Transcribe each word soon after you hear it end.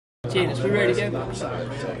Janice, we ready to go?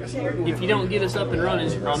 If you don't get us up and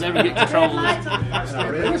running, I'll never get control of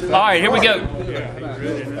this. All right, here we go.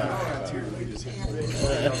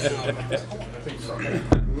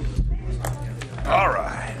 All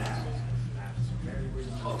right.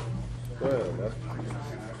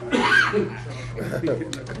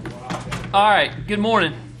 All right, good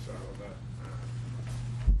morning.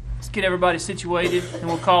 Let's get everybody situated, and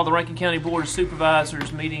we'll call the Rankin County Board of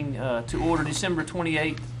Supervisors meeting to order December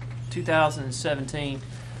 28th, 2017.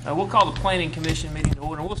 We'll call the Planning Commission meeting to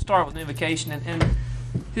order, and we'll start with an invocation. And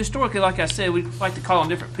historically, like I said, we like to call on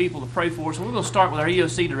different people to pray for us, and we're going to start with our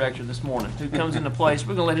EOC director this morning, who comes into place.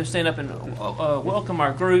 We're going to let him stand up and welcome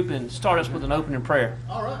our group and start us with an opening prayer.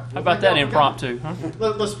 All right. How about that impromptu? Huh?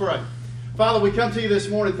 Let's pray. Father, we come to you this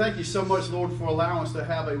morning. Thank you so much, Lord, for allowing us to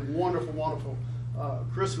have a wonderful, wonderful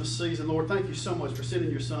Christmas season. Lord, thank you so much for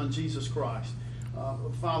sending your Son, Jesus Christ.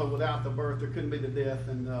 Father, without the birth, there couldn't be the death.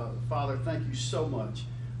 And Father, thank you so much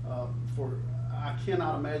for, I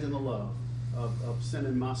cannot imagine the love of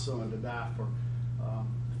sending my Son to die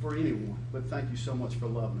for anyone. But thank you so much for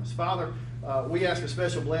loving us. Father, we ask a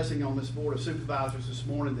special blessing on this Board of Supervisors this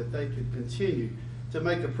morning, that they could continue to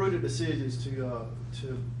make the prudent decisions to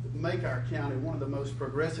make our county one of the most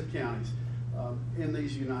progressive counties in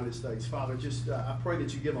these United States. Father, just I pray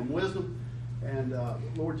that you give them wisdom and,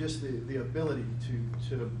 Lord, just the ability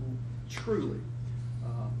to truly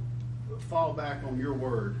fall back on your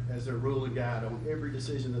word as their rule and guide on every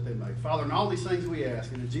decision that they make. Father, in all these things we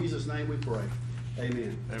ask, and in Jesus' name we pray.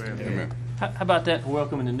 Amen. Amen. Amen. How about that for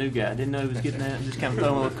welcoming the new guy? Didn't know he was getting that and just kind of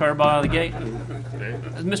throwing a little curveball out of the gate.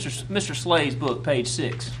 Mr. Slade's book, page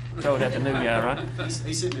 6. Showed at the new guy, right?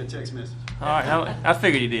 He sent me a text message. All right, I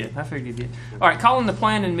figured he did. All right, calling the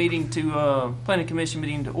planning commission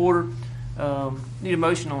meeting to order. Need a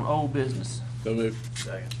motion on old business. So moved.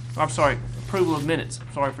 Second. I'm sorry, approval of minutes.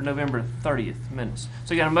 Sorry, for November 30th minutes.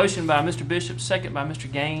 So you got a motion by Mr. Bishop, second by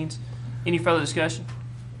Mr. Gaines. Any further discussion?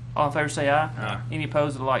 All in favor say aye. Aye. Any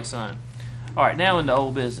opposed, the like sign. All right, now into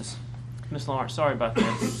old business. Ms. Lawrence, sorry about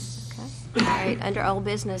that. All right, under old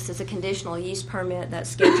business is a conditional use permit that's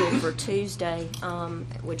scheduled for Tuesday.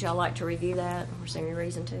 Would y'all like to review that, or is there any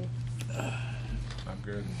reason to? I'm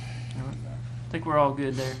good. All right. I think we're all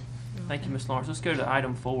good there. Thank you, Ms. Lawrence. Let's go to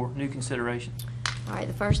item 4, new considerations. All right,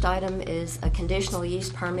 the first item is a conditional use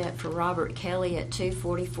permit for Robert Kelly at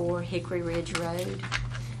 244 Hickory Ridge Road.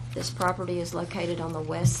 This property is located on the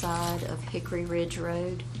west side of Hickory Ridge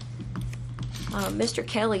Road. Mr.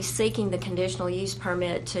 Kelly's seeking the conditional use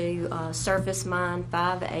permit to surface mine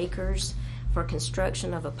 5 acres for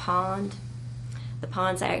construction of a pond. The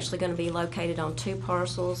pond's actually going to be located on 2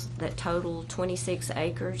 parcels that total 26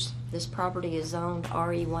 acres. This property is zoned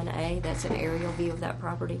RE1A. That's an aerial view of that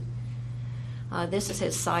property. This is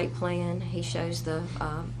his site plan. He shows the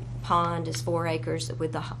pond is 4 acres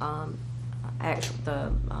with the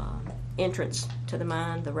entrance to the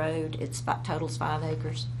mine, the road. It's totals 5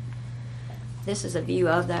 acres. This is a view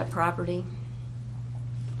of that property.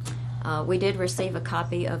 We did receive a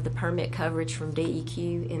copy of the permit coverage from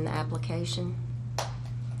DEQ in the application.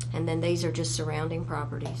 And then these are just surrounding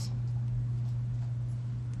properties.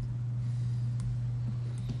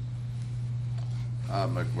 I'll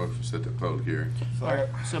make a motion to set the public hearing. All right,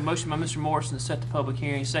 so motion by Mr. Morrison to set the public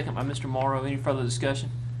hearing, second by Mr. Morrow. Any further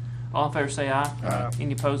discussion? All in favor say aye. Aye.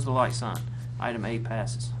 Any opposed, the like sign. Item A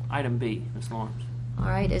passes. Item B, Ms. Lawrence. All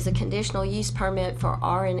right, is a conditional use permit for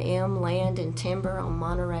R&M Land and Timber on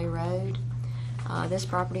Monterey Road. This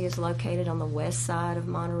property is located on the west side of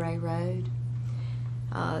Monterey Road.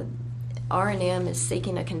 R&M is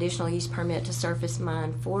seeking a conditional use permit to surface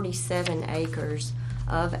mine 47 acres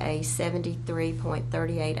of a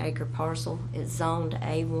 73.38 acre parcel. It's zoned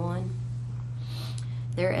A1.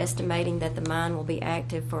 They're estimating that the mine will be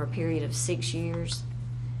active for a period of 6 years,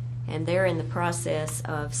 and they're in the process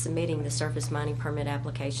of submitting the surface mining permit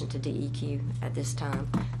application to DEQ at this time.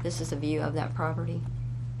 This is a view of that property.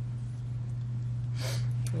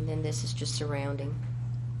 And then this is just surrounding.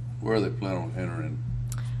 Where are they planning on entering?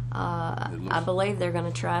 I believe they're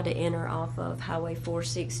going to try to enter off of Highway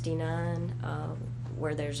 469,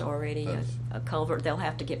 where there's already a culvert. They'll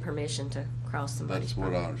have to get permission to cross somebody's That's what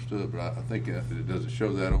property. I understood, but I think it doesn't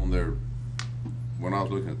show that on there. When I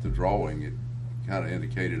was looking at the drawing, it kind of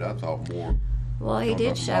indicated, I thought, more. Well, he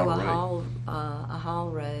did show a Monterey. haul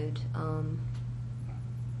road. I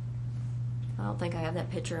don't think I have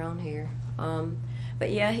that picture on here. But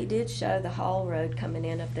yeah, he did show the haul road coming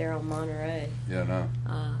in up there on Monterey. Yeah, no.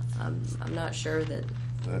 I'm not sure that.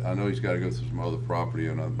 I know he's got to go through some other property,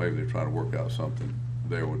 and maybe they're trying to work out something.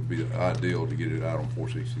 There would be ideal to get it out on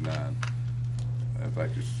 469. In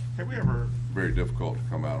fact, Have we ever very difficult to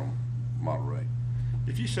come out on Monterey.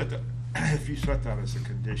 If you set that, if you set that as a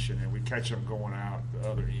condition and we catch them going out the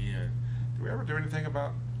other end, do we ever do anything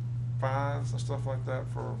about fines and stuff like that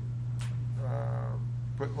for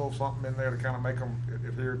putting a little something in there to kind of make them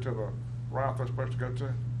adhere to the route they're supposed to go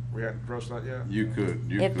to? We hadn't addressed that yet. You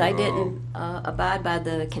could. If they didn't abide by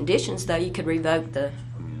the conditions, though, you could revoke the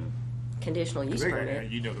conditional use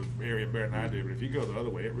permit. You know the area better than I do, but if you go the other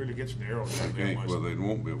way, it really gets narrow down there. Well, they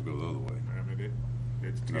won't be able to go the other way. I mean,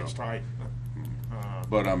 it gets tight.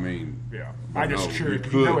 But I mean, Yeah, I just no,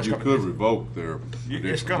 curious. you could revoke their.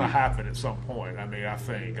 It's going to happen at some point. I mean, I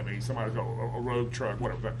think. I mean, somebody go a road truck,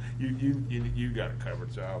 whatever. But you got it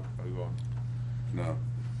covered, so I'll move on. No.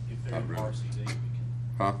 If they're Not in really. RCD,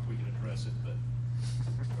 we can address it, but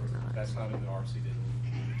that's not in the RCD.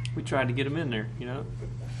 We tried to get them in there, you know.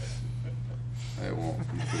 They won't.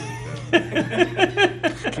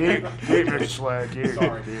 Keep Mr. Slag.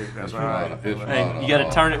 Sorry. That's all right. Hey, you got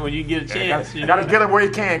to turn it when you get a chance. You got to get him where you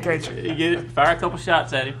can, can't you? You get it. Fire a couple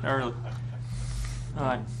shots at him early. All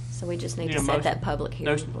right. So we just need Need to a set motion? that public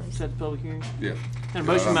hearing, Motion, please. set the public hearing. Yeah. And a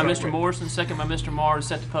motion by Yeah, Mr. Morrison, second by Mr. Marr to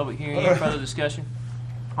set the public hearing. Any further discussion?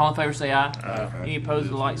 All in favor say aye. Aye. Any opposed,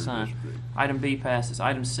 the like sign. Item B passes.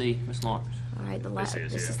 Item C, Ms. Lawrence. All right, This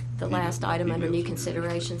this is is the last item under new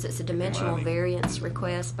considerations. It's a dimensional variance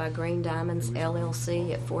request by Green Diamonds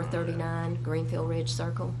LLC at 439 Greenfield Ridge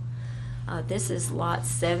Circle. This is Lot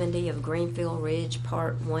 70 of Greenfield Ridge,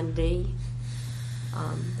 Part 1D.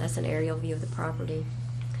 That's an aerial view of the property.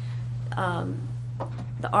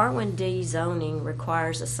 The R1D zoning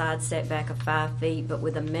requires a side setback of 5 feet, but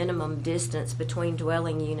with a minimum distance between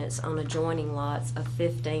dwelling units on adjoining lots of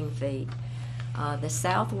 15 feet. The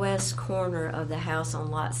southwest corner of the house on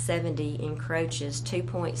Lot 70 encroaches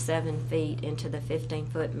 2.7 feet into the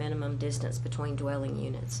 15-foot minimum distance between dwelling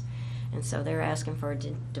units. And so they're asking for a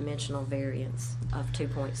dimensional variance of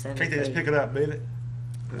 2.7 feet. Can't they just pick it up, beat it?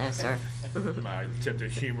 No, sir. My attempt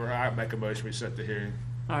at humor. I make a motion. We set the hearing.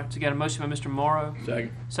 All right, so you got a motion by Mr. Morrow.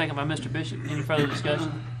 Second. Second by Mr. Bishop. Any further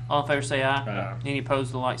discussion? All in favor say aye. Aye. Any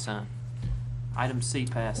opposed, the like sign. Item C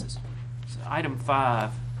passes. So item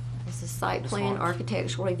 5. This is site Ms. plan Lawrence.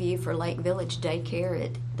 architectural review for Lake Village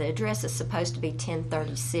Daycare. The address is supposed to be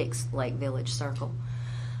 1036 Lake Village Circle.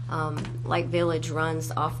 Lake Village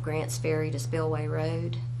runs off Grants Ferry to Spillway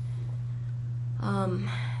Road.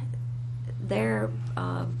 They're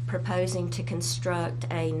proposing to construct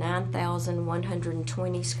a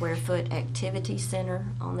 9,120 square foot activity center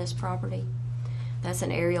on this property. That's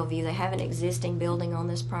an aerial view. They have an existing building on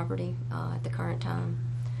this property at the current time.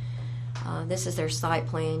 This is their site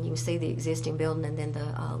plan. You can see the existing building and then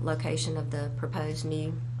the location of the proposed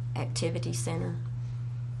new activity center.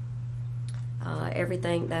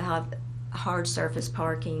 Everything, they have hard surface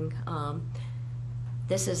parking.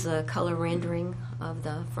 This is a color rendering of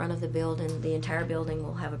the front of the building. The entire building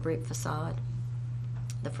will have a brick facade.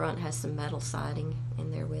 The front has some metal siding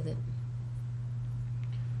in there with it.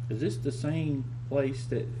 Is this the same place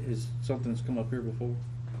that is something that's come up here before?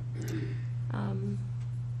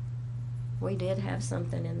 We did have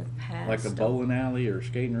something in the past. Like a bowling alley or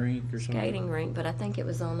skating rink or something? Skating rink, but I think it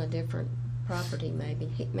was on a different property maybe.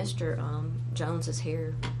 Mr. Jones is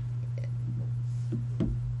here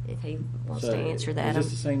if he wants to answer that. Is this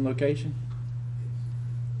the same location?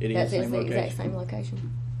 It That is the is same the location? exact same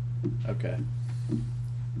location. Okay.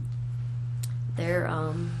 Their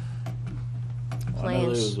Well, I know there plans.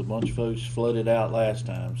 was a bunch of folks flooded out last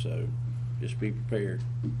time, so just be prepared.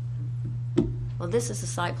 Well, this is a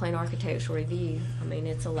site plan architectural review. I mean,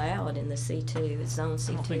 it's allowed in the C2. It's zone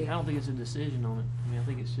I don't think C2. it's a decision on it. I mean, I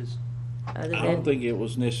think it's just. Other I don't than, think it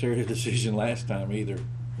was necessarily a decision last time either.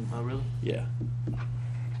 Oh, really? Yeah. okay.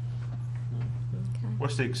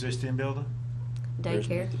 What's the existing building? There's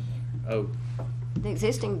Daycare. nothing there. Oh, The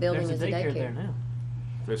existing building There's is a a daycare there daycare. now.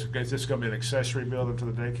 Is this going to be an accessory building to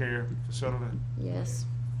the daycare facility? Yes.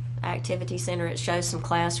 Activity center. It shows some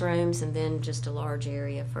classrooms and then just a large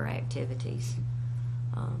area for activities.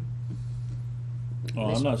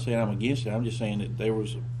 well, I'm not saying I'm against it. I'm just saying that there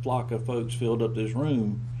was a flock of folks filled up this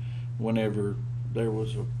room whenever there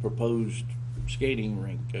was a proposed skating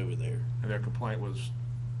rink over there. And their complaint was,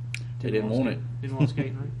 They didn't want it. Didn't want a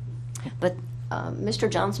skating rink? But Mr.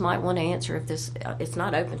 Jones might want to answer if this, it's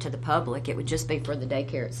not open to the public. It would just be for the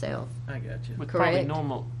daycare itself. I got you. With probably Correct.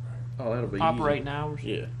 normal Oh, that'll be operating easy. hours?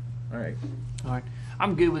 Yeah. All right. All right.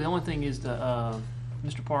 I'm good with it. The only thing is the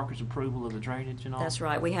Mr. Parker's approval of the drainage and all. That's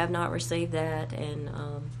right. We have not received that, and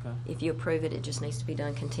Okay. if you approve it, it just needs to be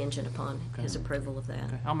done contingent upon his Okay. approval of that.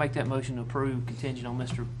 Okay. I'll make that motion to approve contingent on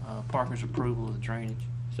Mr. Parker's approval of the drainage.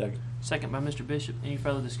 Second. Second by Mr. Bishop. Any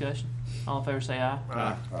further discussion? All in favor say aye.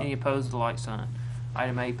 Aye. Any opposed, the like sign.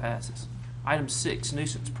 Item A passes. Item 6,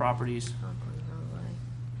 nuisance properties.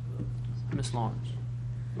 Ms. Lawrence.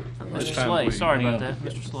 This Mr. time Slay, we- sorry about Hang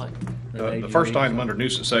that. on. Mr. Slay. The first item under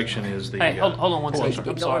nuisance section is the. Hey, hold on one second. Keep I'm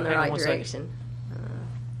going sorry. in the Hang on right one second. direction.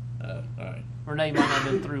 All right. Renee might not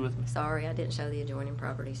have been through with me. Sorry, I didn't show the adjoining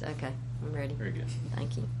properties. Okay, I'm ready. Very good.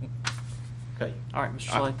 Thank you. Okay. All right,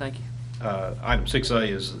 Mr. Slay, thank you. Item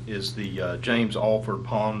 6A is the James Alford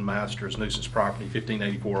Pond Masters nuisance property,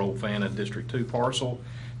 1584 Old Fannin, District 2 parcel.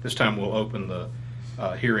 This time we'll open the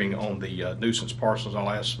hearing on the nuisance parcels. I'll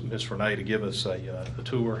ask Ms. Renee to give us a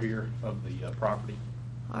tour here of the property.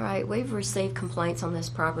 All right, we've received complaints on this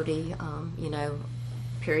property,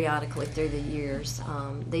 periodically through the years.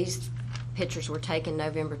 These pictures were taken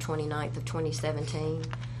November 29th of 2017,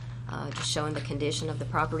 just showing the condition of the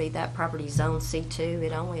property. That property is zone C2.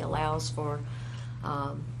 It only allows for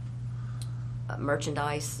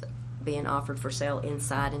merchandise being offered for sale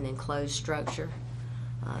inside an enclosed structure.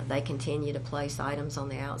 They continue to place items on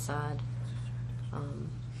the outside.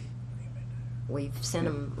 We've sent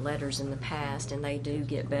them letters in the past, and they do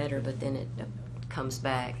get better, but then it comes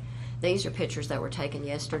back. These are pictures that were taken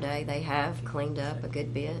yesterday. They have cleaned up a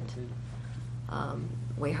good bit.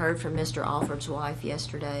 We heard from Mr. Alford's wife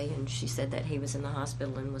yesterday, and she said that he was in the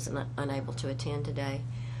hospital and was unable to attend today.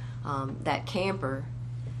 That camper,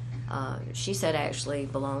 she said, actually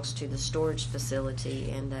belongs to the storage facility,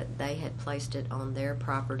 and that they had placed it on their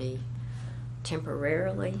property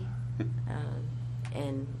temporarily,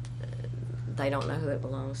 and they don't know who it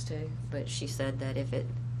belongs to. But she said that if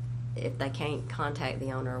they can't contact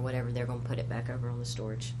the owner or whatever, they're going to put it back over on the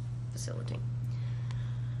storage facility.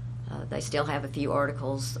 They still have a few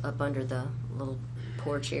articles up under the little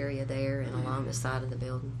porch area there and along the side of the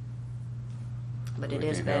building. But it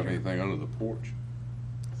is They can't have better. anything under the porch.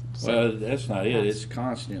 Well, that's not it. It's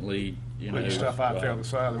constantly, Putting stuff out there on the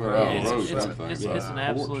side of the Well, road. out the road, It's something. it's an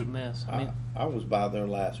absolute mess. I mean, I was by there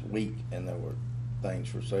last week and there were things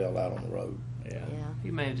for sale out on the road. Yeah. Yeah.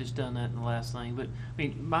 he may have just done that in the last thing. But, I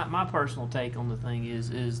mean, my personal take on the thing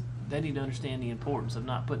is they need to understand the importance of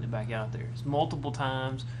not putting it back out there. It's multiple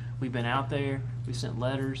times. We've been out there, we sent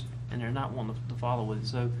letters, and they're not wanting to follow with it.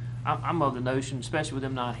 So I'm of the notion, especially with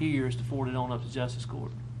them not here, is to forward it on up to Justice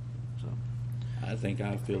Court. So, I think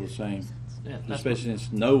I feel the same, yeah, that's especially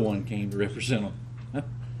since no one came to represent them.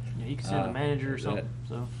 yeah, you can send a manager or something.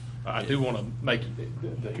 So, I do want to make,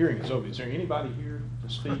 the hearing is over. Is there anybody here to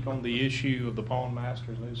speak on the issue of the Pond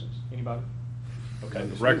Masters nuisance? Anybody? Okay,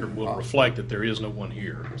 the record will reflect that there is no one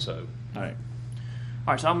here, so. All right.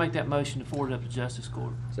 all right, so I'll make that motion to forward it up to Justice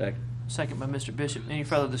Court. Second. Second by Mr. Bishop. Any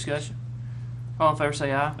further discussion? All in favor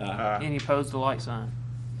say aye. Aye. Any opposed, the like sign.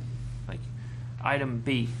 Thank you. Item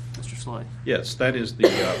B, Mr. Slay. Yes, that is the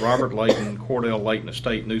Robert Layton, Cordell Layton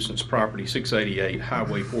Estate nuisance property, 688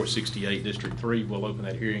 Highway 468, District 3. We'll open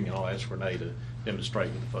that hearing, and I'll ask Renee to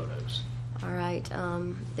demonstrate with the photos. All right,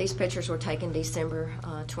 these pictures were taken December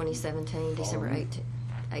 2017, December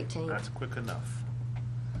 18th. That's quick enough.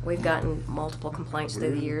 We've gotten multiple complaints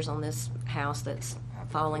through the years on this house that's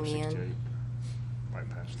falling in. Right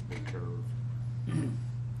past the big curve.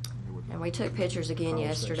 And we took pictures again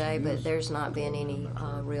yesterday, but there's not been any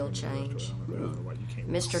real change.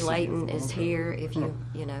 Mr. Layton is here if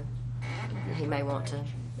he may want to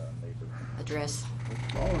address.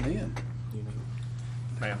 Falling in.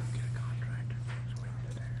 Ma'am.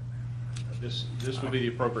 This would be the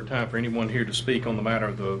appropriate time for anyone here to speak on the matter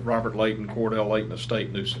of the Robert Layton, Cordell Layton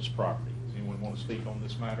Estate nuisance property. Does anyone want to speak on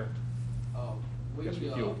this matter? Yes, sir.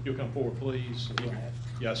 You'll come forward, please.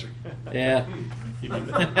 Yes, sir. Yeah. Give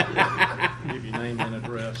your name and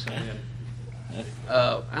address. And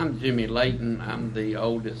I'm Jimmy Layton. I'm the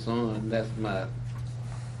oldest son. That's my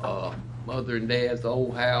mother and dad's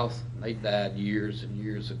old house. They died years and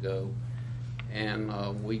years ago.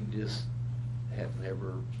 And we just have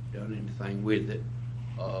never done anything with it.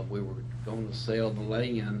 We were going to sell the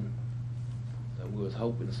land, so we was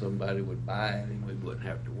hoping somebody would buy it and we wouldn't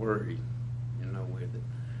have to worry, with it.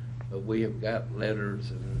 But we have got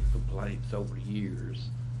letters and complaints over years.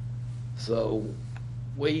 So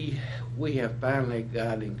we have finally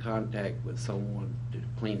got in contact with someone to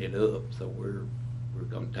clean it up, so we're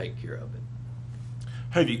going to take care of it.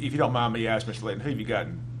 If you don't mind me asking, Mr. Layton, who have you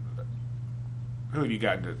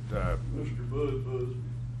gotten to, Mr. Bud.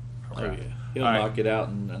 Oh, yeah. He'll All right. knock it out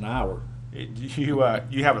in an hour. you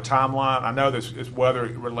have a timeline? I know this is weather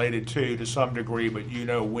related to some degree, but you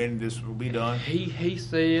know when this will be done? He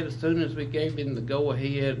said as soon as we gave him the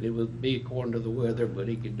go-ahead, it would be according to the weather, but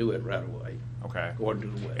he could do it right away, Okay. according to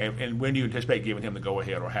the weather. And when do you anticipate giving him the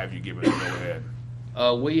go-ahead, or have you given him the go-ahead?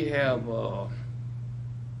 We have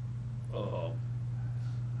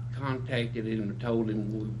contacted him and told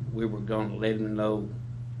him we were gonna let him know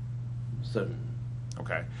soon.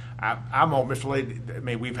 Okay. I'm on, Mr. Lee, I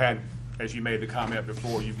mean, we've had, as you made the comment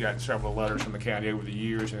before, you've got several letters from the county over the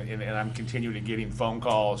years, and I'm continuing to get him phone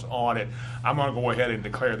calls on it. I'm gonna go ahead and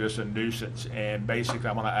declare this a nuisance, and basically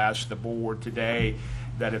I'm gonna ask the board today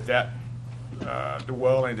that if that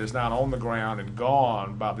dwelling is not on the ground and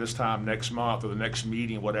gone by this time next month or the next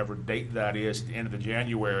meeting, whatever date that is, at the end of the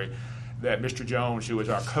January, that Mr. Jones, who is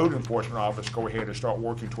our code enforcement officer, go ahead and start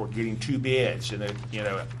working toward getting 2 bids. And that, you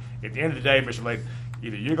know, at the end of the day, Mr. Layton,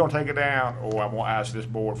 either you're gonna take it down, or I'm gonna ask this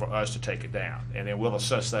board for us to take it down. And then we'll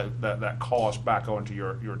assess that cost back onto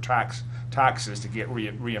your taxes to get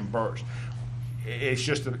reimbursed. It's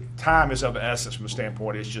just, the time is of the essence from the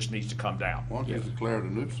standpoint, it just needs to come down. Why don't you declare it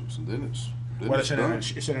a nuisance, and then it's Well, it's in done.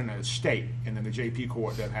 an estate, and then the JP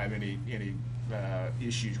court doesn't have any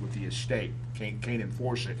issues with the estate, can't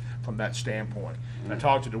enforce it from that standpoint. And I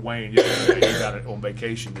talked to Dwayne yesterday, he's out on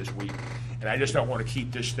vacation this week, and I just don't want to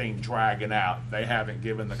keep this thing dragging out. They haven't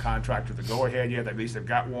given the contractor the go-ahead yet, at least they've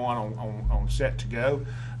got one on set to go.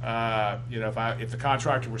 You know, if the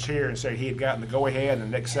contractor was here and said he had gotten the go-ahead in the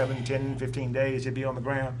next 7, 10, 15 days, it'd be on the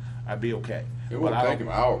ground, I'd be okay. It But wouldn't I take don't-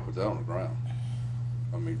 him an hour to put that on the ground.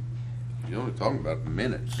 You're only talking about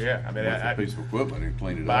minutes. Yeah, I mean, With a piece of equipment and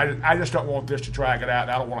clean it But up. I just don't want this to drag it out,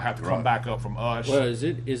 and I don't want to have to come Right. back up from us. Well, is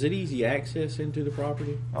it easy access into the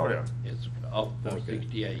property? Oh, yeah. It's off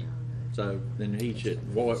 468. So then he should,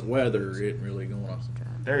 weather isn't really gonna.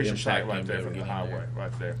 There's your site impact right him there to from the get in highway, there.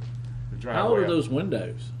 right there. The How old driveway. are those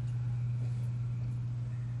windows?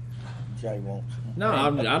 Jay wants. No, I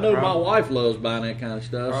know my wife loves buying that kind of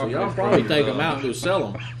stuff, so y'all probably take them out and go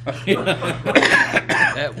sell them.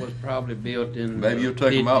 That was probably built in Maybe the you'll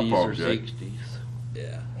take 'em out 50s for or 'em, Jay. 60s.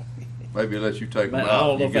 Yeah. Maybe let you take them Man, out. I don't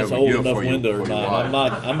know You if give that's an them a old gift enough for your- window or for your not.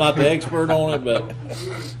 wife. I'm not the expert on it, but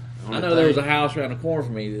I know there was a Only house around the corner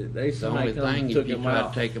from me that they The only somebody come thing, and if took you them try to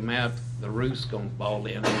out. take them out, the roof's gonna fall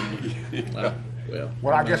in on you.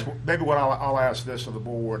 Well, I guess maybe what I'll ask this of the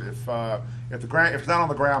board, if it's not on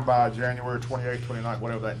the ground by January 28th, 29th,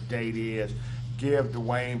 whatever that date is, give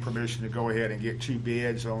Dwayne permission to go ahead and get 2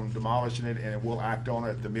 bids on demolishing it, and we'll act on it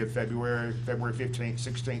at the mid-February, February 15th,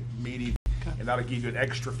 16th meeting. And that'll give you an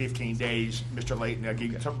extra 15 days, Mr. Layton. That'll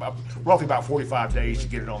give you roughly about 45 days to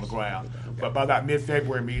get it on the ground. But by that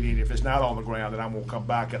mid-February meeting, if it's not on the ground, then I'm gonna come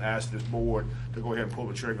back and ask this board to go ahead and pull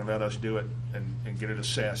the trigger and let us do it and get it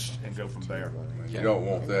assessed and go from there. You don't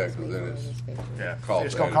want that, because then it's Yeah, cost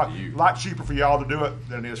it's gonna added cost to you. a lot cheaper for y'all to do it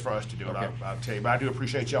than it is for us to do it, I'll tell you. But I do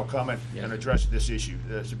appreciate y'all coming and addressing this issue.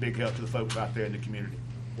 It's a big help to the folks out there in the community.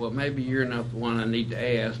 Well, maybe you're not the one I need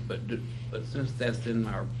to ask, but since that's in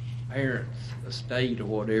our parents' estate or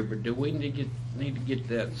whatever, do we need to get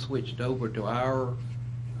that switched over to our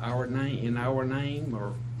name,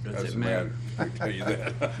 or does That's it the matter? man, I can tell you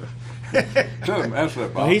that. Tell him, answer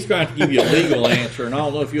that, Well, Bob. he's trying to give you a legal answer, and I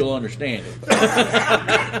don't know if you'll understand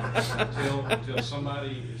it. Until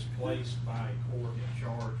somebody is placed by a court in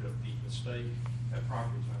charge of the estate, that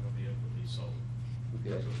property's not gonna be able to be sold.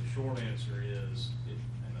 Okay. So the short answer is,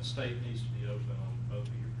 an estate needs to be open on both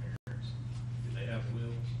of your parents. Do they have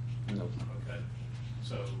wills? No. Okay,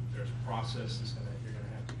 so there's a process you're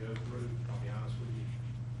gonna have to go through. I'll be honest with you,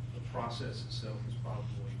 the process itself is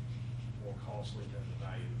probably more costly than the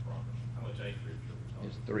value of the property. How much acreage are we talking?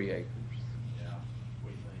 It's 3 acres. Yeah,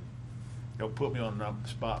 what do you think? Don't put me on the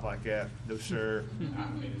spot like that, no sir. I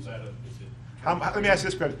mean, is it? Let me ask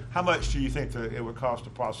this question, how much do you think that it would cost to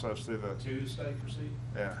process through the, Two state receipt?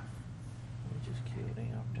 yeah?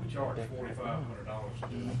 We charge $4,500 to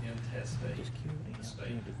do an intestate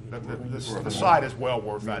state. The site is well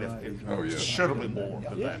worth that, Oh, yeah. considerably more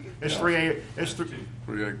than that. It's 3 acres,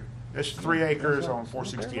 3 acres. it's 3 acres on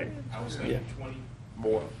 468, I was thinking 20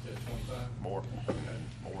 more, to 25. more, Okay.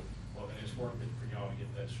 more. Well, then it's worth it for y'all to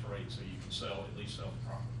get that straight so you can at least sell the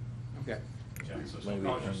property. Okay. Okay, so it's gonna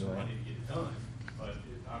cost you some money to get it done, but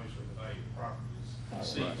obviously the value of the property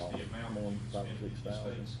exceeds the amount you spend in these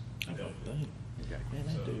estates to help with. Man,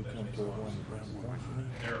 that dude come toward one of the ground floor for me.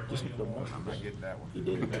 There are Just plenty the of most I'm not getting that one. He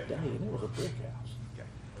did it today, and it was a brick house.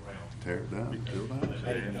 around. Tear it down, build a house.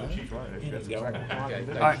 I didn't know. And it got Okay, All right.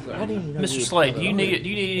 thanks, sir. I didn't even know Mr. he Slade, was do you need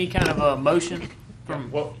any kind of a motion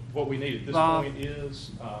from? What we need at this Bob? point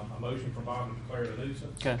is a motion from Bob to declare it a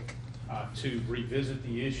nuisance. Okay. To revisit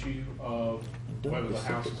the issue of whether the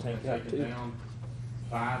house is going to take it down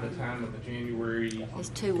by the time of the January. It's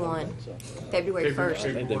 2/1, February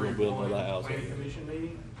 1st. think they were building another house. Planning commission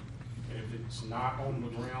meeting, and if it's not on the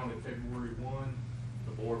ground at February 1,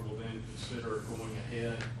 the board will then consider going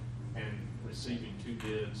ahead and receiving 2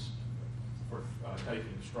 bids for taking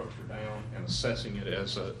the structure down and assessing it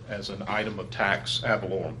as an item of tax ad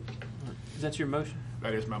valorem. Is that your motion?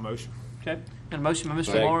 That is my motion. Okay. Got a motion by Mr.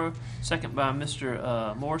 Second. Morrow, second by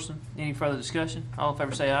Mr. Morrison. Any further discussion? All in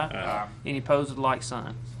favor say aye. Aye. Any opposed with a like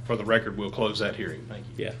sign. For the record, we'll close that hearing. Thank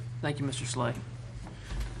you. Yeah. Thank you, Mr. Slay.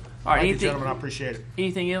 All right, Thank you, anything, gentlemen, I appreciate it.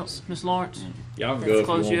 anything else, Ms. Lawrence? Y'all can go if you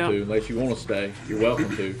Close want you out. to, unless you want to stay. You're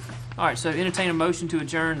welcome to. All right, so entertain a motion to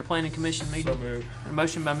adjourn the planning commission meeting. So moved. A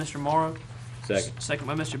motion by Mr. Morrow, Second. second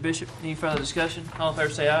by Mr. Bishop. Any further discussion? All in favor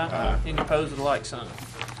say aye. Any opposed with a like sign.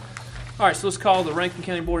 All right, so let's call the Rankin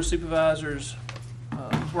County Board of Supervisors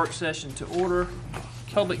work session to order.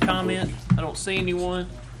 Public comment, I don't see anyone.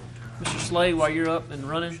 Mr. Slay, while you're up and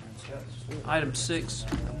running, item 6,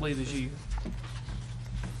 I believe is you.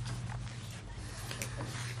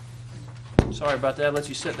 Sorry about that, I let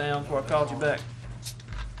you sit down before I called you back.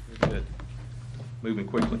 Good. Moving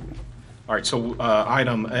quickly. All right, so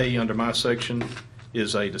item A under my section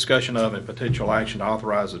is a discussion of and potential action to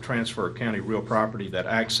authorize the transfer of county real property that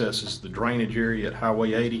accesses the drainage area at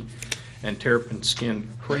Highway 80 and Terrapin Skin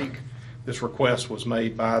Creek. This request was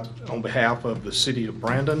made on behalf of the city of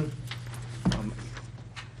Brandon. And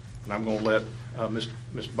I'm going to let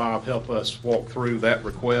Mr. Bob help us walk through that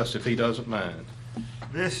request if he doesn't mind.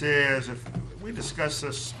 This is, if we discussed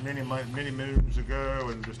this many moons ago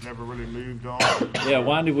and just never really moved on. Yeah,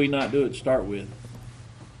 why did we not do it to start with?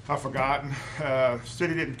 I've forgotten.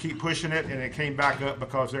 City didn't keep pushing it, and it came back up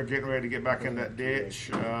because they're getting ready to get back in that ditch.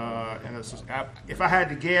 And it's just, if I had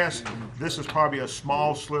to guess, this is probably a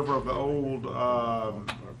small sliver of the old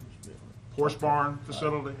horse barn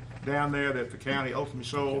facility down there that the county ultimately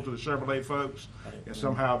sold to the Chevrolet folks. And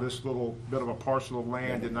somehow this little bit of a parcel of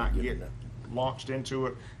land did not get launched into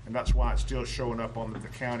it, and that's why it's still showing up on that the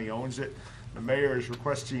county owns it. The mayor is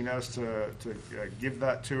requesting us to give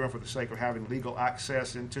that to him for the sake of having legal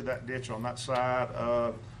access into that ditch on that side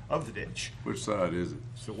of the ditch. Which side is it?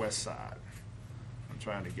 It's the west side. I'm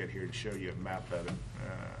trying to get here to show you a map of it.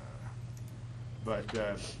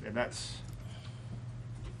 And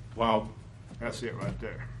that's it right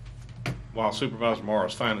there. While Supervisor Morrow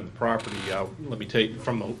is finding the property, let me take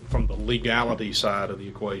from the legality side of the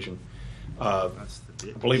equation. That's the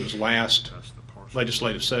ditch. I believe it was last That's the parcel.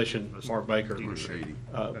 legislative session, Mark Baker Shady.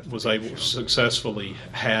 was able to successfully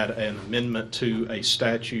had an amendment to a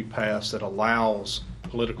statute passed that allows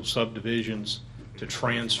political subdivisions to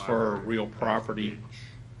transfer real property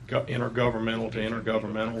intergovernmental to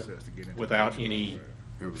intergovernmental without any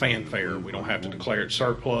fanfare. We don't have to declare it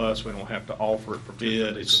surplus. We don't have to offer it for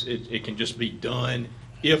bid. It can just be done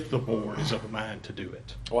if the board is of a mind to do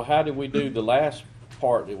it. Well, how did we do the last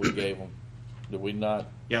part that we gave them? Did we not?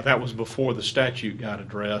 Yeah, that was before the statute got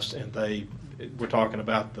addressed, and we're talking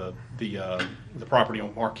about the property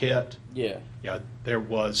on Marquette. Yeah. Yeah, there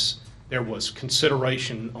was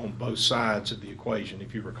consideration on both sides of the equation.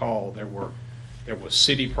 If you recall, there was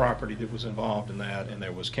city property that was involved in that, and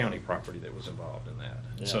there was county property that was involved in that.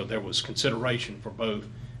 Yeah. So there was consideration for both,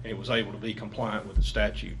 and it was able to be compliant with the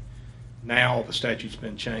statute. Now the statute's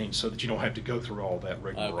been changed so that you don't have to go through all that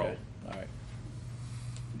rigmarole. Okay. All right.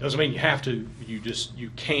 Doesn't mean you have to. You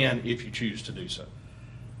can if you choose to do so.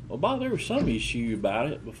 Well, Bob, there was some issue about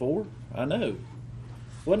it before. I know.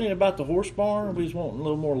 Wasn't it about the horse barn? We was wanting a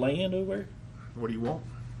little more land over there. What do you want?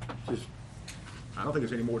 Just, I don't think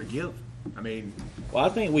there's any more to give. I mean, well, I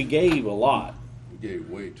think we gave a lot. We gave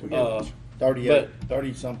way too Uh, much.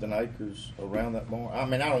 30-something acres around that barn. I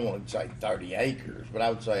mean, I don't want to say 30 acres, but I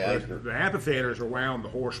would say acres. the amphitheater's around the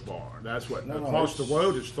horse barn. That's what, No, across the it's-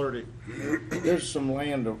 road is 30. There's some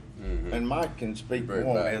land, and Mike can speak Very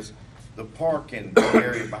more, back. is the parking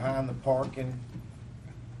area behind the parking.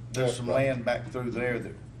 There's some land back through there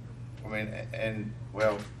that, I mean, and,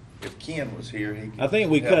 well, if Ken was here, he could I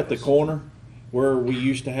think we help cut the us. corner where we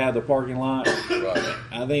used to have the parking lot. Right.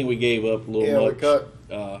 I think we gave up a little Yeah, we much. cut.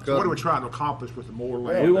 So what are we trying to accomplish with the more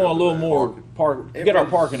land? We want a little more It get our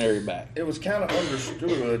was- parking area back. It was kind of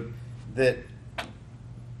understood that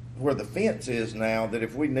where the fence is now, that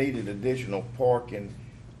if we needed additional parking,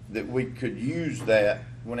 that we could use that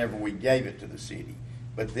whenever we gave it to the city.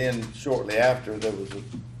 But then shortly after, there was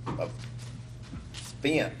a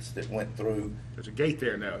fence that went through. There's a gate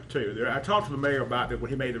there now, too. I talked to the mayor about it when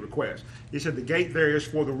he made the request. He said the gate there is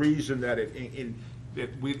for the reason that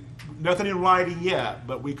nothing in writing yet,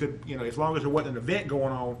 but we could, as long as there wasn't an event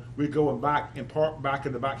going on, we'd go and park back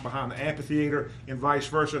in the back behind the amphitheater, and vice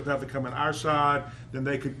versa. If nothing come in our side, then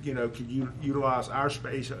they could utilize our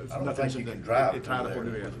space. I don't think you can drive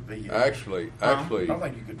through there with a vehicle. Actually, I don't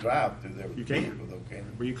think you could drive through there with You a can. vehicle, though, can you?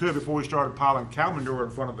 Well, you could before we started piling cow manure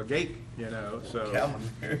in front of the gate, so. Cow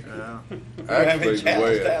manure. Yeah. Actually, the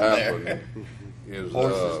way it Down there. happened is,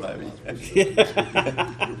 Horses, maybe.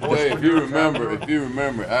 Jay, if you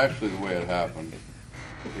remember, actually the way it happened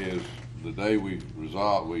is the day we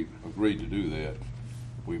agreed to do that,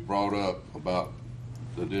 we brought up about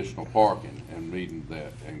the additional parking and meeting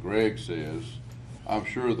that, and Greg says, I'm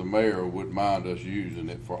sure the mayor wouldn't mind us using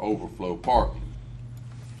it for overflow parking.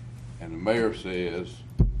 And the mayor says,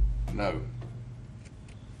 no,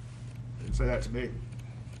 Didn't say that to me.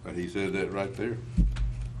 but he said that right there.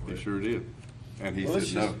 He sure did. And he Well,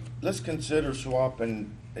 said no. let's consider swapping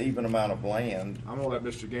even amount of land. I'm gonna let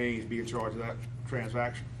Mr. Gaines be in charge of that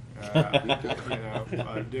transaction.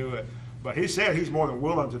 Do it. But he said he's more than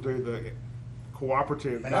willing to do the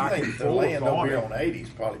cooperative And I back and think the forth land over on here it. on 80 is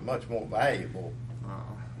probably much more valuable.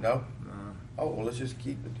 No? No. Oh, well, let's just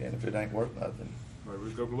keep it then if it ain't worth nothing. But we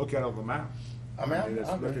go look at it on the map. I mean,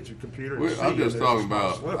 Just I'm look at your computer and I'm see just it. talking It's not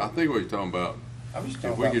about, slipping. I think what you're talking about, I'm just if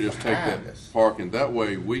talking we about could just take that behind us. parking, that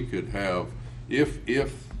way we could have, if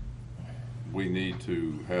we need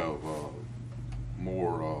to have,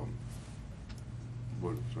 more,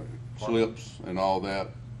 slips and all that,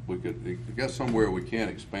 we could get somewhere we can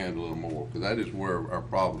expand a little more, because that is where our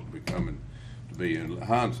problems are becoming to be. And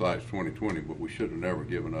hindsight's 20/20, but we should have never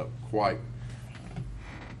given up quite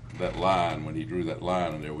that line. When he drew that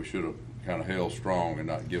line in there, we should have kind of held strong and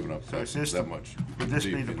not given up So is this that much. Would this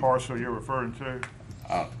be deep the in- parcel you're referring to?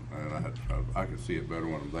 I can see it better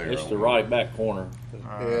when I'm there. It's the right back corner.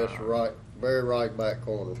 Yeah, it's right, very right back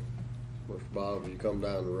corner, Mr. Bob, as you come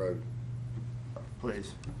down the road.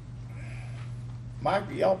 Please. Mike,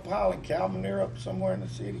 are y'all piling cow manure up somewhere in the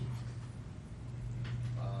city?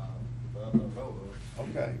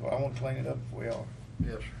 Okay, well, I want to clean it up if we are.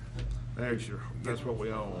 Yes, sir. That's what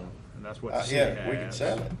we own, and that's what the city Yeah, has. we can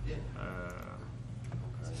sell it.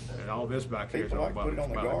 And all this back here is People owned like to put it on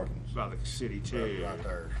the gardens. by the city too. Right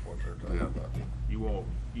there is what they're talking Yeah. about.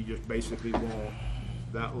 You just basically want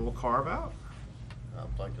that little carve out? I'm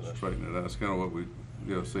thinking that's. Straighten it out. That's kind of what we,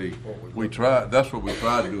 see, What we we looked tried, that's what we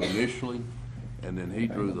tried to do initially, and then he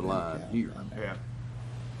drew the line here. Yeah.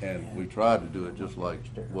 And we tried to do it just like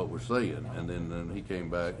what we're saying, and then he came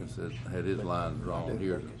back and said, had his line drawn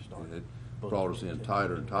here, and it brought us in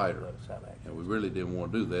tighter and tighter. And we really didn't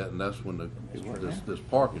want to do that, and that's when this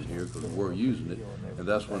parking here, because we're using it, and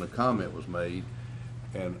that's when a comment was made.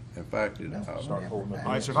 And in fact, All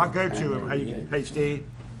right, so if I go to him, hey Steve,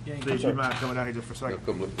 Steve, you mind coming down here just for a second?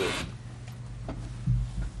 come look at this.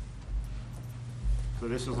 So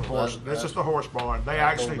this is the horse barn. They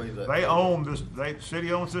actually, they own this, the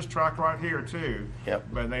city owns this tract right here too. Yep.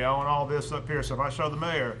 But they own all this up here. So if I show the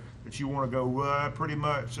mayor that you wanna go, pretty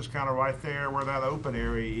much just kinda right there where that open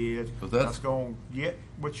area is, But that's- that's gonna get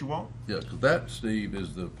what you want. Yeah, because that, Steve,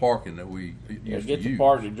 is the parking that we Yeah, used to get the use.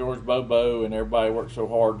 part that George Bobo and everybody worked so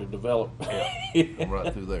hard to develop. Come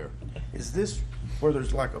right through there. Is this where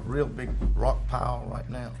there's like a real big rock pile right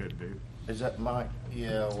now? Could be. Is that Mike?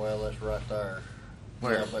 Yeah, well, that's right there.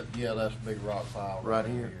 Where? Yeah, but, yeah, that's a big rock pile. Right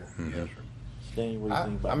here? Yes, sir. Danny, what do you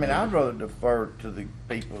think about I mean, that? I'd rather defer to the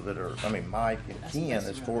people that are, Mike and Ken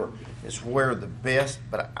is where the best,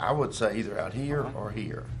 but I would say either out here or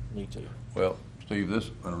here. Me too. Well, Steve,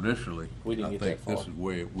 this initially, We didn't I get think that this far. is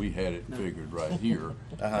where we had it figured right here.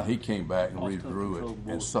 And he came back and redrew it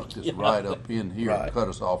and sucked us Yeah. right up in here, and Right. cut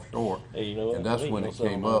us off short. Hey, you know what? And that's We ain't when gonna it sell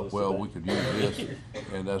came none of up, this well, today. we could use this,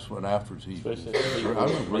 and that's when afterwards he, Especially if people I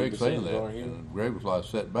remember Greg make saying decisions that, on here. and Greg was like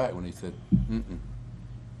set back when he said,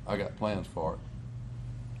 I got plans for it.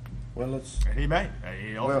 Well, let's, And he may,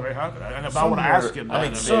 he also Well, may have it. And if I wanna ask him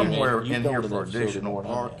that, somewhere you in go here to for that facility additional more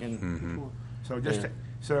than I have. parking. So just,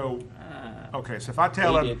 okay, so if I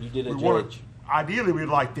tell You him, did a we want, judge. ideally, we'd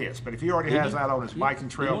like this, but if he already has you? that on his biking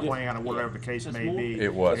trail did. plan or whatever the case may be.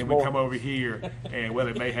 It was. And we come over here, and well,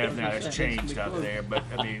 it may have now, it's changed out there, but,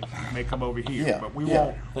 I mean, it may come over here. Yeah, But we yeah.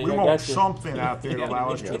 want, Think we I want got you. something out there to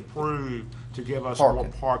allow us to approve, to give us more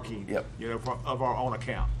Parking. parking. Yep. Of our own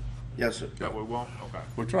account. Yes, sir. That we want, okay.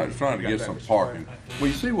 We're trying to You get got some that, Mr. parking. Mayor? Well,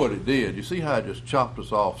 you see what it did, you see how it just chopped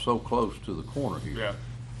us off so close to the corner here? Yeah.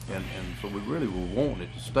 And so we really were wanting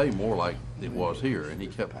it to stay more like it was here, and he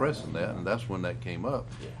kept pressing that, and that's when that came up.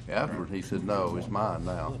 Afterwards, he said, no, it's mine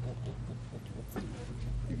now.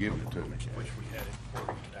 You giving it to me. Wish we had it. where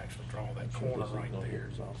you could actually draw that corner right there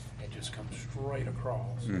and just come straight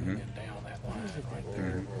across and down that line right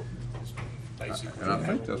there. Just basically And I think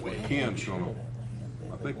have a that's what wedge. Ken's gonna,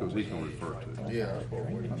 I think that's what he's gonna refer to. Yeah.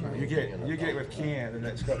 You get with Ken the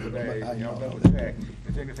next couple of days, and y'all double check,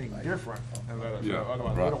 if anything different, and let us know. Yeah,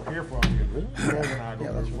 Otherwise, right. we don't hear from you. Greg and I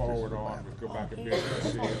go move forward on, we go back and visit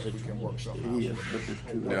and see if we can work something out.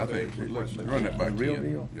 Yeah, I think, let's run that back to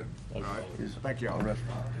you. Yeah. All right, thank y'all.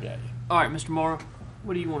 Yeah. All right, Mr. Morrow,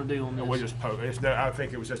 what do you want to do on And we'll this? just post, I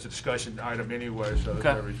think it was just a discussion item anyway, so there's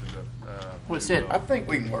Okay. no reason to. What's it? I think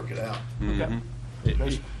we can work it out. Okay.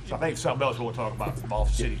 So I think something else we'll talk about off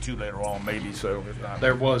the city too later on, maybe, so if not.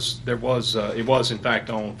 It was in fact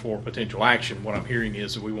on for potential action. What I'm hearing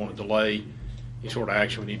is that we want to delay any sort of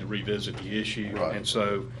action. We need to revisit the issue. Right. And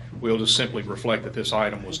so we'll just simply reflect that this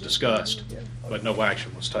item was discussed, but no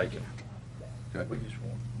action was taken. Okay.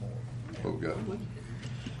 What we got?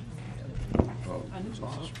 Oh,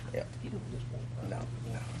 Yeah. No.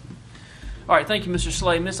 All right, thank you, Mr.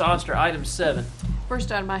 Slade. Ms. Oster, item 7.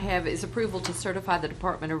 First item I have is approval to certify the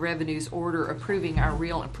Department of Revenue's order approving our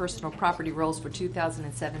real and personal property rolls for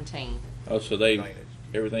 2017. Oh, so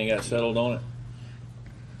everything got settled on it?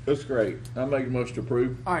 That's great. I make a motion to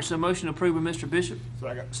approve. All right, so motion approved by Mr. Bishop,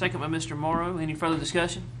 Second. second by Mr. Morrow. Any further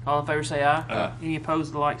discussion? All in favor say aye. Aye. Any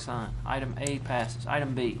opposed, the like sign. Item A passes.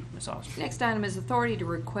 Item B, Ms. Oster. Next item is authority to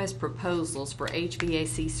request proposals for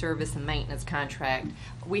HVAC service and maintenance contract.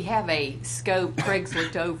 We have a scope, Craig's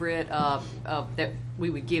looked over it, that we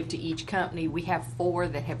would give to each company. We have 4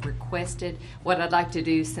 that have requested. What I'd like to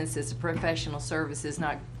do, since it's a professional service, is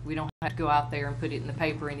we don't have to go out there and put it in the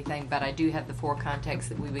paper or anything, but I do have the 4 contacts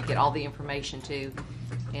that we would get all the information to,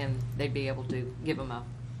 and they'd be able to give them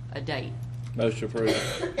a date. Motion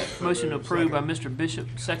approved. Motion approved by Mr. Bishop,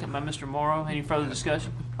 second by Mr. Morrow. Any further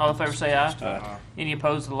discussion? All in favor say aye. Aye. Any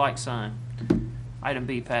opposed, the like sign. Item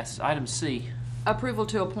B passes. Item C. Approval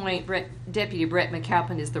to appoint Deputy Brett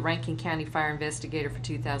McAlpin as the Rankin County Fire Investigator for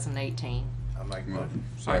 2018. I make a motion.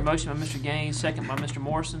 All right, second. motion by Mr. Gaines, second by Mr.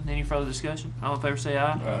 Morrison. Any further discussion? All in favor say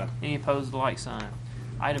aye. Aye. Any opposed, the like sign.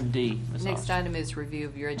 Item D, Ms. Next Oster. item is review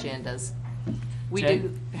of your agendas. We Jay?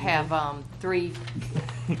 do have 3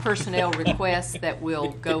 personnel requests that will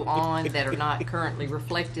go on that are not currently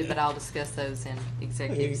reflected, but I'll discuss those in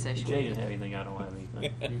executive session. Jay didn't have anything, I don't have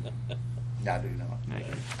anything. I do not. Okay.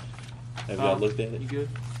 Have y'all looked at it? You good?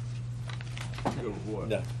 Go with what?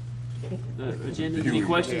 No. The agenda, any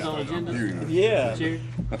questions on agenda? Yeah. Jerry?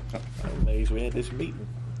 I'm amazed we had this meeting.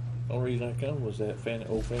 Only reason I come was that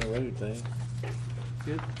old Fan Road thing.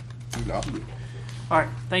 Good. No. All right,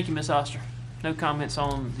 thank you, Ms. Oster. No comments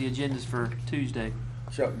on the agendas for Tuesday.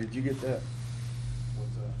 Chuck, did you get that?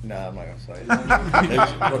 No, I'm not gonna say it.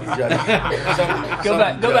 Go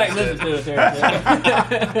back and listen to it there.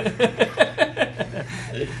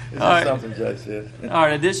 All right. Something Jay said. All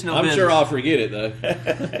right, additional I'm business. sure I'll forget it though.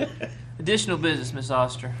 Additional business, Ms.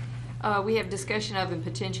 Oster. We have discussion of and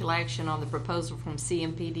potential action on the proposal from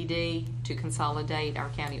CMPDD to consolidate our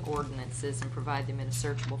county ordinances and provide them in a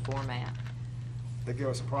searchable format. They give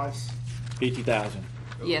us a price? 50,000.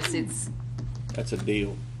 Yes, it's, That's a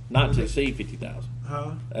deal. Not to exceed 50,000.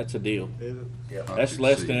 Huh? That's a deal. Is it? Yeah. That's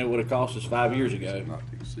less than it would have cost us 5 years ago. Not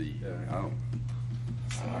to exceed. I don't.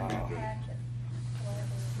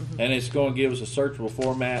 And it's going to give us a searchable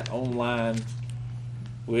format online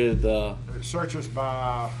with, Search us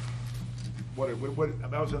by, what, I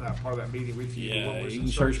was in that part of that meeting with you. What yeah, was you the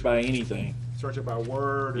can search by anything. Search it by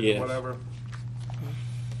word and Yes. whatever.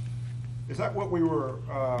 Is that what we were,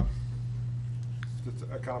 just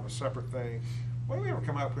a kind of a separate thing? What did we ever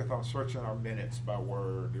come up with on searching our minutes by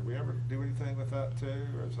word? Did we ever do anything with that too,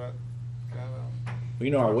 or is that kind of? Well,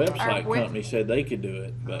 you know, our website Our web- company said they could do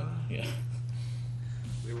it, but, yeah.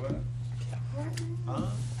 They what? Huh?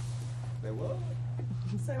 They what?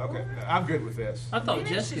 Okay, I'm good with this. I thought,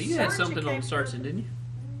 Jessica, you had something on searching, didn't you?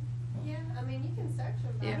 Yeah, I mean, you can search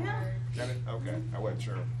them by Yeah. word. Got it? Okay, I wasn't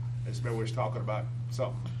sure. It's maybe we was talking about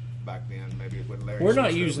something back then, maybe when Larry. We're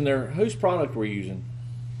not switched using over. whose product we're using?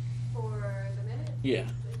 For the minutes? Yeah.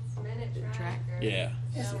 It's minute tracker. Yeah.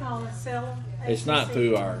 It's called a seller. It's not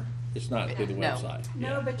through it's not through the No. website. No,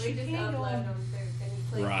 Yeah. but We you just can go upload on. them through, and you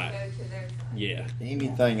click Right. and go to their site. Yeah.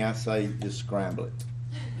 Anything I say, just scramble it.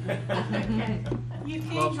 You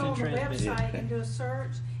can Lost go in on the transmission. website and do a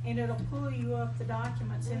search, and it'll pull you up the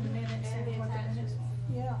documents in the minutes And the and what the minutes. attachments.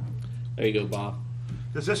 Yeah. There you go, Bob.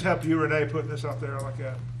 Does this help you, Renee, putting this out there like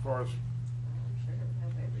that, as far as, I'm sure it'll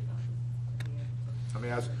help everybody. I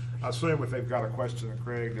mean, I assume if they've got a question to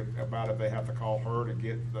Craig about it, they have to call her to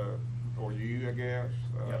get the, or you, I guess?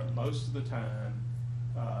 Yeah, most of the time,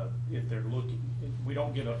 if they're looking, we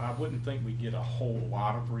don't get I wouldn't think we get a whole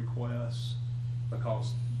lot of requests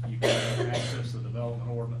because you can access the development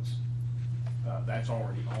ordinance. That's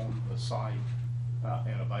already on the site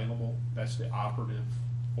and available. That's the operative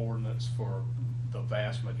ordinance for the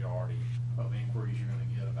vast majority of inquiries you're going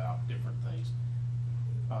to get about different things.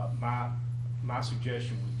 My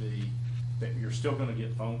suggestion would be that you're still going to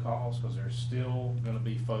get phone calls because there's still going to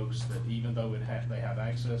be folks that even though they have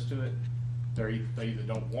access to it, they either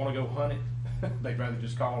don't want to go hunt it, they'd rather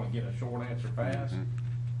just call and get a short answer fast,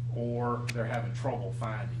 or they're having trouble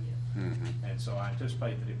finding it. And so I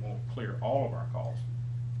anticipate that it won't clear all of our calls,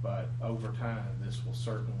 but over time, this will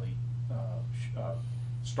certainly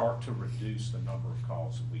start to reduce the number of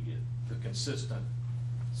calls that we get, the consistent,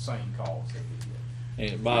 same calls that we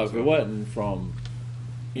get. And Bob, if it wasn't from,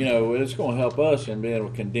 it's going to help us in being able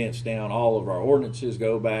to condense down all of our ordinances,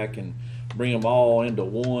 go back and bring them all into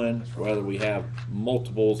one, whether we have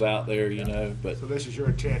multiples out there, but. So this is your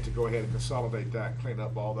intent to go ahead and consolidate that, clean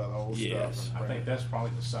up all that old Yes. stuff? I think that's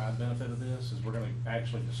probably the side benefit of this, is we're gonna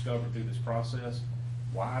actually discover through this process,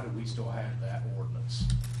 why do we still have that ordinance?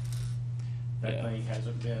 That Yeah. thing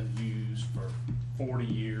hasn't been used for 40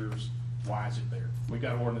 years, why is it there? We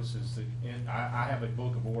got ordinances that, and I have a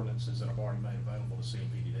book of ordinances that I've already made available to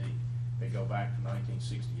CMPDD that go back to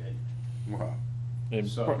 1968. Wow. And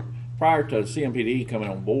So- prior to CMPD coming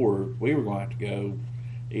on board, we were going to have to go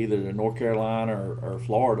either to North Carolina or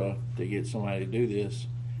Florida to get somebody to do this.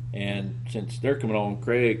 And since they're coming on,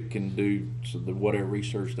 Craig can do whatever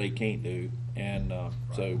research they can't do. And that's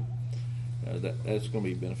going to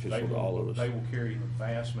be beneficial to all of us. They will carry the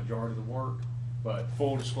vast majority of the work, but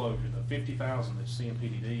full disclosure, the $50,000 that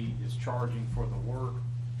CMPDD is charging for the work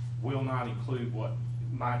will not include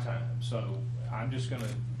my time. So I'm just going to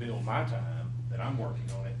bill my time that I'm working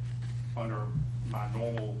on it under my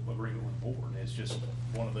normal agreement with the board. It's just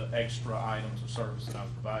one of the extra items of service that I'm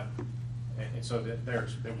providing. And so that there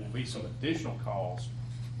will be some additional costs,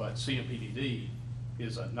 but CMPDD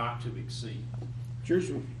is a not to exceed. Yours,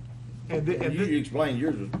 And you explained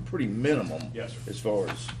yours was pretty minimum. Yes, sir. As far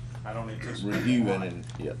as I don't anticipate. reviewing and,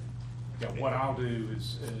 yeah. Yeah, what I'll do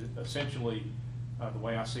is essentially, the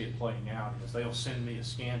way I see it playing out is they'll send me a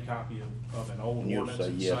scanned copy of an old And you'll ordinance say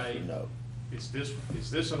and yes say, or no. is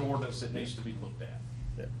this an ordinance that needs to be looked at?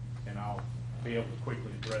 Yeah. And I'll be able to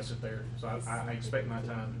quickly address it there. So I expect my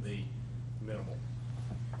time to be minimal.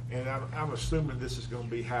 And I'm assuming this is gonna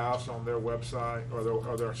be housed on their website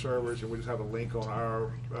or their servers, and we just have a link on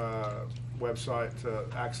our website to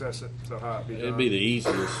access it, so how it'd be done? It'd be the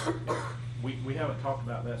easiest. We haven't talked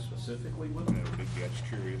about that specifically with them, Yeah, just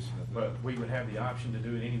curious. but we would have the option to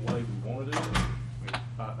do it any way we want to do it.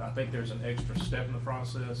 I think there's an extra step in the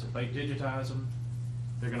process. If they digitize them,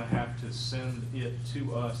 they're gonna have to send it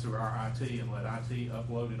to us through our IT and let IT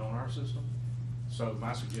upload it on our system. So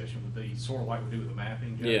my suggestion would be sort of like we do with the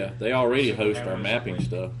mapping. Jeff. Yeah, they already Simply host have our it as a mapping link.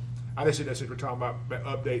 stuff. I just said that's if we're talking about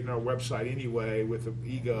updating our website anyway with the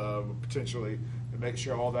eGov potentially to make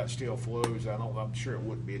sure all that still flows. I'm sure it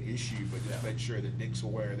wouldn't be an issue, but just make sure that Nick's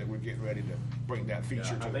aware that we're getting ready to bring that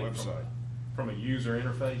feature Yeah, to I the think website. From a user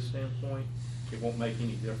interface standpoint, it won't make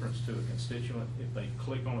any difference to a constituent if they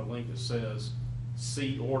click on a link that says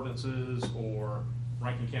see ordinances or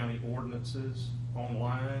Rankin County ordinances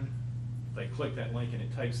online. If they click that link and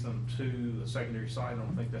it takes them to the secondary site, I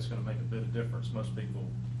don't think that's gonna make a bit of difference. Most people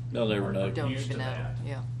They'll never are know. Don't used even to know, that.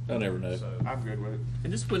 yeah. They'll never know. So, I'm good with it.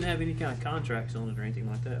 And this wouldn't have any kind of contracts on it or anything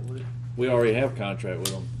like that, would it? We already have a contract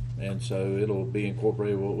with them, and so it'll be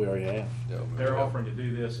incorporated with what we already have. they're offering to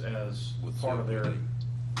do this as With part of their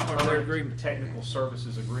CMPD. agreement, technical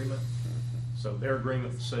services agreement. So their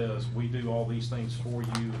agreement says, we do all these things for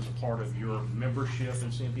you as a part of your membership in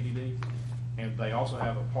CMPDD. And they also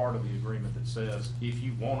have a part of the agreement that says, if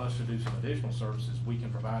you want us to do some additional services, we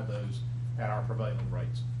can provide those at our prevailing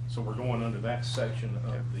rates. So we're going under that section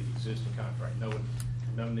of the existing contract.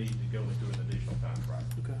 No need to go into an additional contract.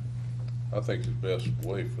 Okay. I think the best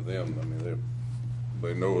way for them, I mean,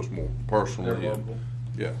 they know us more personally. They're and- local.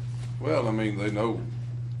 Yeah, well, I mean, they know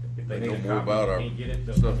If They need know a more copy about and our can't get it,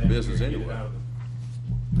 they'll stuff come down business here and get it anyway. out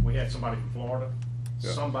of we had somebody from Florida.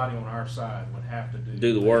 Yeah. Somebody on our side would have to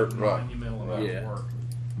Do the work. Right. monumental amount Yeah. of work.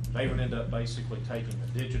 They would end up basically taking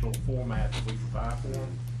the digital format that we provide for them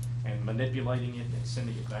and manipulating it and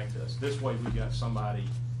sending it back to us. This way, we've got somebody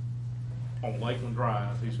on Lakeland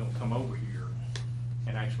Drive who's gonna come over here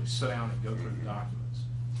and actually sit down and go through the documents.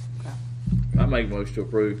 I make a motion to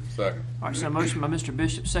approve. Second. All right, so a motion by Mr.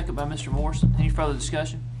 Bishop, second by Mr. Morrison. Any further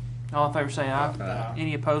discussion? All in favor say aye. Aye.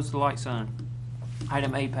 Any opposed, the like sign.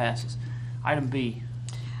 Item A passes. Item B.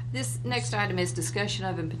 This next item is discussion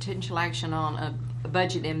of and potential action on a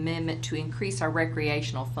budget amendment to increase our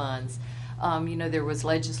recreational funds. There was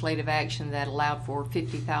legislative action that allowed for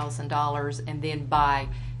 $50,000, and then by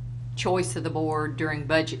choice of the board during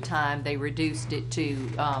budget time, they reduced it to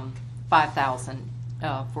 $5,000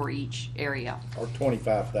 for each area. Or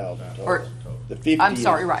 25,000 Or- total. The 50 I'm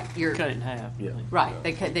sorry, is- right, you're Cut it in half. Yeah. right.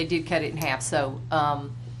 They did cut it in half. So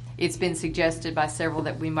it's been suggested by several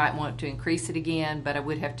that we might want to increase it again, but I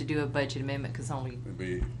would have to do a budget amendment because only It'd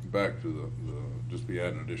be back to the just be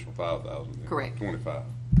adding an additional 5,000. Correct. 25.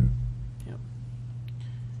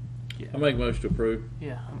 I make a motion to approve.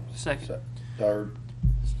 Yeah, second. Third.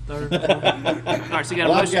 Third. All right, so you got a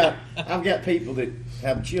Well, motion. I've got people that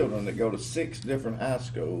have children that go to 6 different high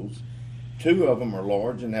schools. 2 of them are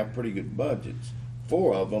large and have pretty good budgets.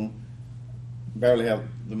 4 of them barely have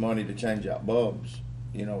the money to change out bulbs,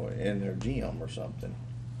 in their gym or something.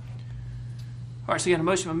 All right, so you got a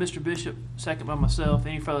motion by Mr. Bishop, second by myself.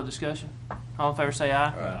 Any further discussion? All in favor say aye.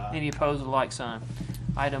 Aye. Any opposed with a like sign.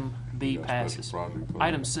 Item B You got a special passes. project for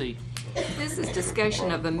Item that. C. This is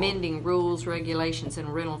discussion of amending rules, regulations,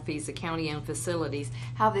 and rental fees of county-owned facilities.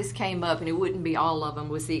 How this came up, and it wouldn't be all of them,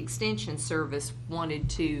 was the Extension Service wanted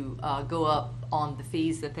to go up on the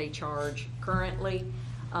fees that they charge currently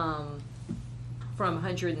from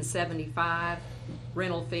 $175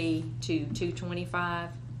 rental fee to $225.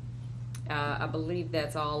 I believe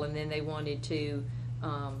that's all, and then they wanted to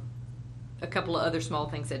a couple of other small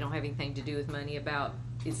things that don't have anything to do with money about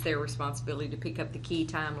it's their responsibility to pick up the key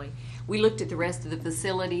timely. We looked at the rest of the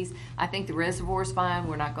facilities. I think the reservoir's fine.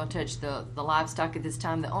 We're not going to touch the livestock at this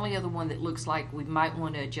time. The only other one that looks like we might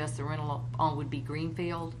want to adjust the rental on would be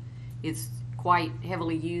Greenfield. It's quite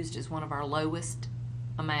heavily used as one of our lowest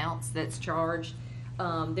amounts that's charged.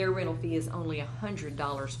 Their rental fee is only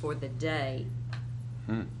 $100 for the day.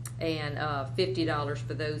 And $50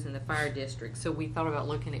 for those in the fire district. So we thought about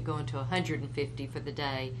looking at going to $150 for the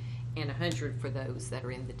day and $100 for those that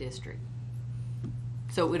are in the district.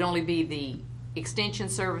 So it would only be the extension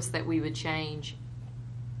service that we would change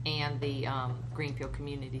and the Greenfield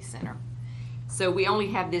Community Center. So we only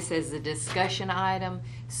have this as a discussion item.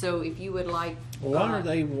 So if you would like, Well, why are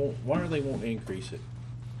they wanting to increase it?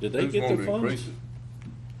 Did they Who's get wanting the to funds? increase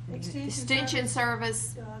it? extension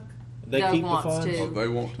service, Doug, They Doug keep the wants funds. to. Oh, they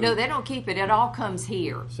want to? No, they don't keep it. It all comes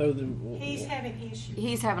here. So he's having issues.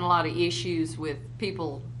 He's having a lot of issues with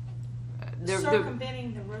people. They're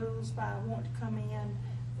Circumventing the rules by wanting to come in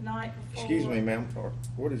the night before. Excuse me, ma'am.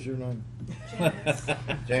 What is your name? Janice.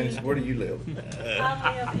 Janice, where do you live?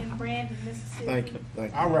 I live in Brandon, Mississippi. Thank you.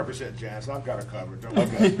 Thank you. I'll represent Janice. I've got her covered. Don't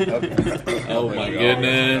Okay. Okay. Oh my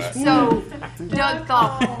goodness. So Doug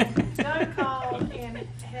thought. Doug called and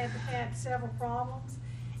had several problems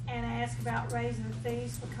and asked about raising the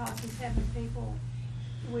fees because he's having people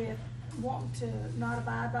with wanting to not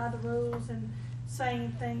abide by the rules and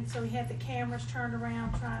saying things. So he had the cameras turned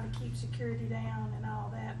around trying to keep security down and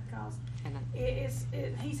all that because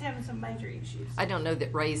he's having some major issues. I don't know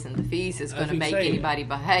that raising the fees is going to was make saying. anybody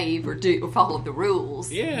behave or follow the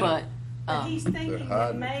rules. Yeah. But But he's thinking that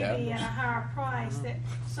hiding the maybe cameras. at a higher price that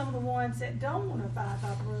some of the ones that don't want to abide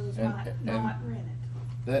by the rules might not rent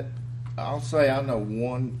it. That, I'll say I know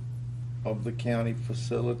one of the county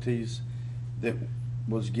facilities that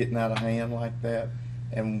was getting out of hand like that,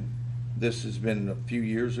 and this has been a few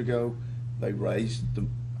years ago. They raised the,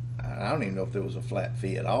 I don't even know if there was a flat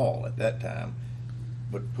fee at all at that time,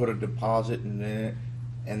 but put a deposit in there,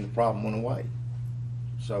 and the problem went away.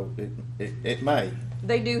 So it may.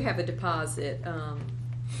 they do have a deposit.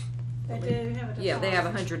 They do have a deposit. Yeah, they have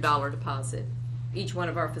a $100 deposit. Each one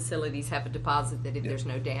of our facilities have a deposit that if there's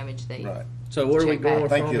no damage, they Right. So where are we check back. going I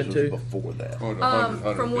think from this and was to? before that. Oh, the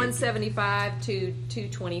 100, From 150. 175 to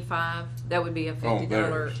 225, that would be a $50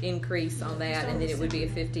 there. increase on that, and then it would be a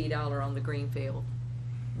 $50 on the Greenfield.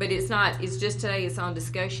 But it's not, it's just today, it's on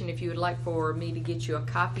discussion. If you would like for me to get you a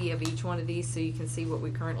copy of each one of these so you can see what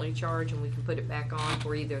we currently charge, and we can put it back on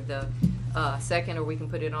for either the second, or we can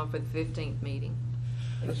put it on for the 15th meeting.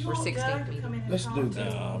 If you Or want 16th Doug to come in meeting. and Let's talk do to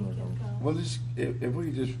that. him, he can come. Well, if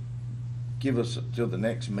we just give us till the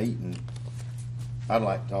next meeting, I'd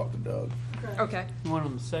like to talk to Doug. Okay. You want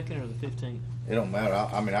them the second or the 15th? It don't matter.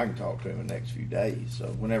 I mean, I can talk to him the next few days. So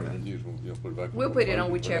whenever, You just want- you'll put it back We'll on put it the on budget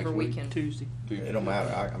for whichever next we week? can. Tuesday. Tuesday. it don't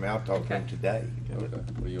matter. I mean, I'll talk to him Okay. today. Okay.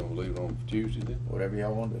 Well, you want to leave it on for Tuesday then? Whatever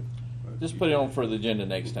y'all want to do. Just put it on for the agenda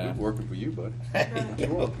next It's time. working for you, buddy.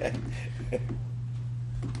 Okay.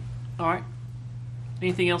 All right.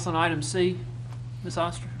 Anything else on item C, Ms.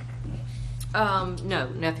 Oster? No,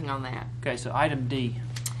 nothing on that. Okay, so item D.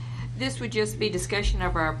 This would just be discussion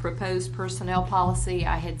of our proposed personnel policy.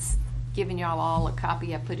 I had given y'all all a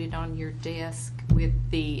copy. I put it on your desk with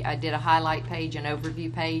I did a highlight page, an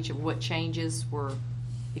overview page of what changes were,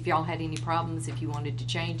 if y'all had any problems, if you wanted to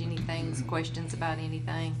change anything, questions about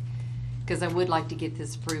anything. Because I would like to get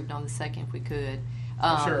this approved on the 2nd if we could.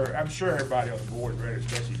 I'm sure everybody on the board read it,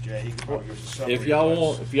 especially Jay. He can probably give us a summary. If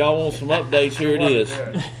y'all want some updates, here it is,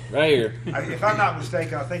 right here. If I'm not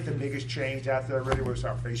mistaken, I think the biggest change out there really was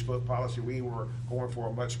our Facebook policy. We were going for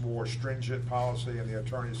a much more stringent policy, and the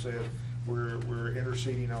attorney said we're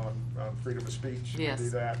interceding on freedom of speech. Yes. To do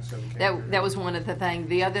that, so we can't do That was one of the things.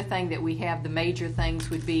 The other thing that we have, the major things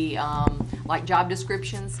would be like job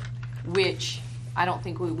descriptions, which I don't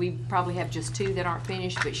think we probably have just 2 that aren't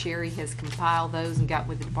finished, but Sherry has compiled those and got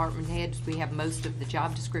with the department heads. We have most of the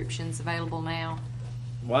job descriptions available now.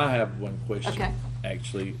 Well, I have one question. Okay.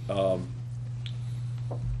 Actually,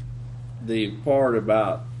 the part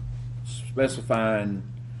about specifying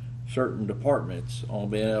certain departments on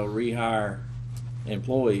being able to rehire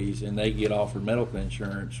employees and they get offered medical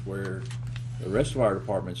insurance where the rest of our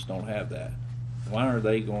departments don't have that. Why are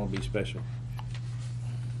they going to be special?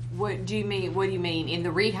 What do you mean in the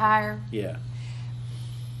rehire? Yeah.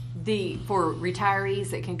 For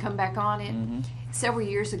retirees that can come back on it. Mm-hmm. Several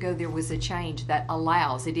years ago, there was a change that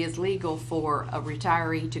allows, it is legal for a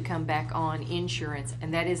retiree to come back on insurance,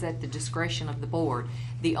 and that is at the discretion of the board.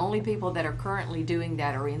 The only people that are currently doing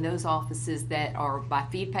that are in those offices that are by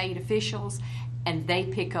fee-paid officials, and they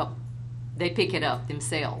pick it up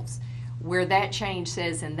themselves. Where that change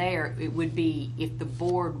says in there, it would be, if the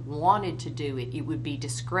board wanted to do it, it would be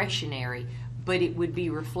discretionary, but it would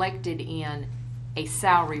be reflected in a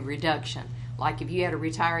salary reduction. Like if you had a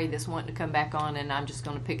retiree that's wanting to come back on, and I'm just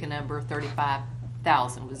going to pick a number,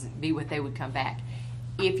 35,000 would be what they would come back.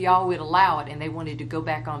 If y'all would allow it and they wanted to go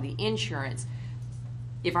back on the insurance,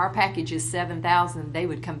 if our package is 7,000, they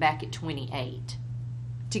would come back at 28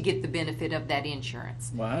 to get the benefit of that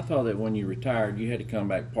insurance. Well, I thought that when you retired, you had to come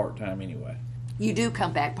back part-time anyway. You do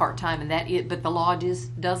come back part-time, and but the law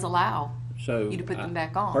does allow you to put them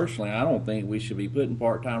back on. Personally, I don't think we should be putting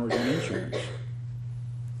part-timers on insurance.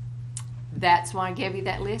 That's why I gave you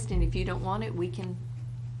that list, and if you don't want it, we can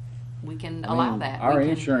allow that. Our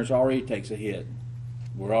insurance already takes a hit.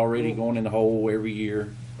 We're already going in the hole every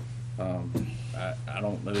year. I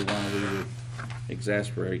don't know why we would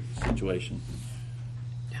exasperate the situation.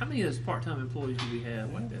 How many of those part-time employees do we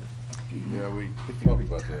have like that? Yeah, we talked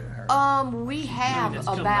about that. We have Let's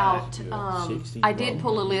come about, back. I did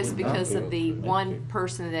pull a list because of the one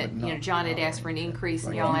person that, John had asked for an increase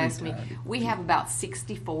and y'all asked me. We have about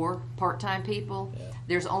 64 part-time people.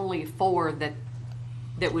 There's only 4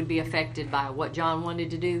 that would be affected by what John wanted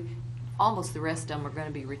to do. Almost the rest of them are going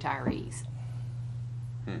to be retirees.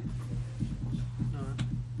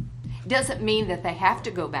 Doesn't mean that they have to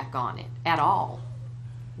go back on it at all.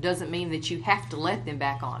 Doesn't mean that you have to let them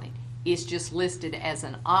back on it. It's just listed as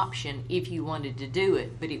an option if you wanted to do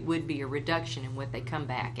it, but it would be a reduction in what they come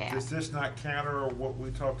back at. Does this not counter what we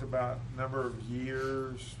talked about, number of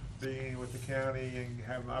years being with the county and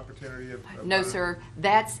having the opportunity of No, sir.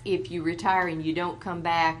 That's if you retire and you don't come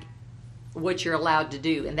back, what you're allowed to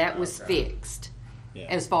do, and that was fixed. Yeah.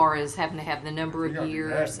 As far as having to have the number of You're gonna do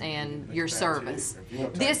years that. and That's your it. service. If you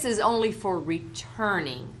want to This is only for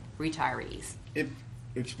returning retirees.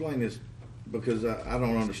 Explain this, because I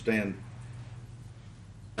don't understand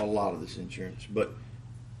a lot of this insurance, but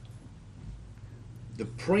the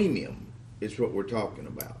premium is what we're talking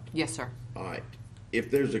about. Yes, sir. All right.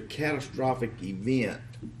 If there's a catastrophic event,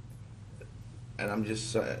 and I'm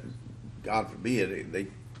just saying, God forbid, they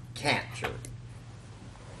capture,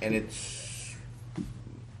 and it's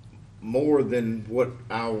more than what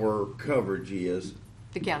our coverage is,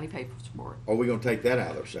 The county pays for it. are we gonna take that out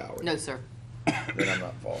of their salary? No, sir. Then I'm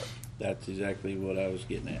not for it. That's exactly what I was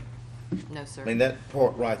getting at. No, sir. I mean, that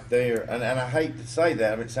part right there, and I hate to say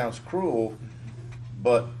that, it sounds cruel,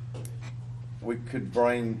 but we could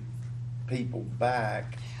bring people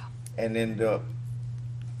back and end up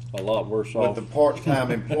A lot worse with off. the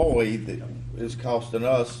part-time employee that is costing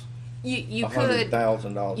us You could.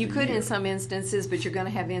 $100,000 You a could year. in some instances, but you're going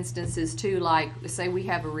to have instances too, like say we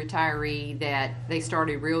have a retiree that they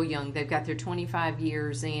started real young. They've got their 25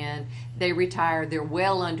 years in. They retire. They're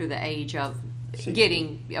well under the age of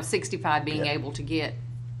 65, being Yeah. able to get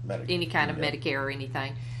any kind of Yeah. Medicare or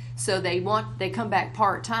anything. So they come back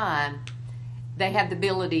part-time. They have the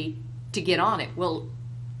ability to get on it. Well,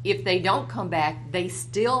 if they don't come back, they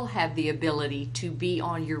still have the ability to be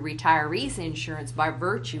on your retirees insurance by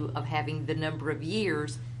virtue of having the number of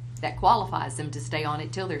years that qualifies them to stay on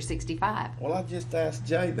it till they're 65. Well, I just asked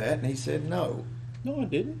Jay that, and he said no. No, I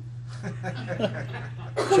didn't.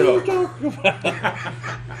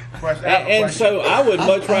 Question And so I would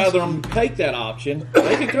much rather them take that option.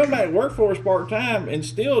 They can come back and work for us part-time and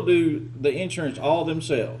still do the insurance all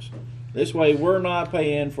themselves. This way, we're not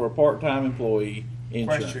paying for a part-time employee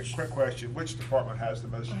insurance. Quick question, which department has the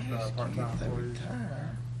most part-time employees?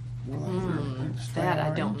 That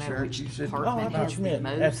I don't know which department has the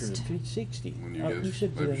after most. 60. When you Oh, get you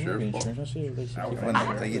said maybe they have sheriff's insurance. I said they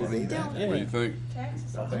When they get me that. What do you think?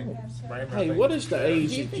 Texas I also think- has some. Brandon, I Hey, think- what is the age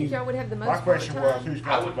Do you that think you? y'all would have the most My question was, part-time? who's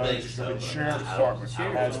got the most? The sheriff's department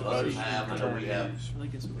has the most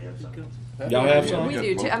returnees. Y'all have some? We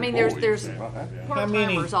do too. I mean, there's How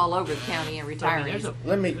many? part-timers all over the county and retirees.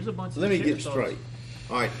 Let me bunch of get sheriff's straight.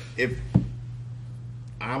 All right, if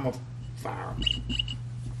I'm a fireman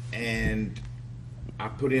and I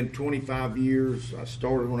put in 25 years, I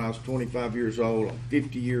started when I was 25 years old, I'm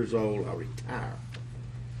 50 years old, I retire.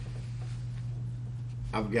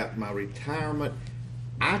 I've got my retirement.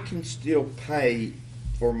 I can still pay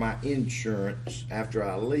for my insurance after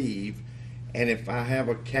I leave, and if I have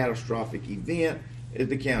a catastrophic event,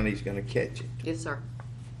 the county's gonna catch it. Yes, sir.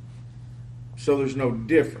 So there's no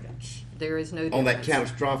difference. There is no difference. On that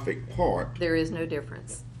catastrophic part, There is no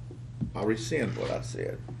difference. I rescind what I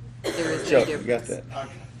said. There is no Chuck, you got difference.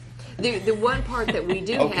 that? The one part that we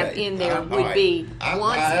do have Okay. in there All would right. be I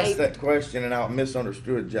once asked a, that question and I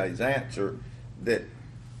misunderstood Jay's answer, that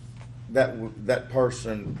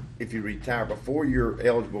person, if you retire before you're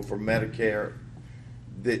eligible for Medicare,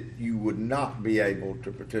 that you would not be able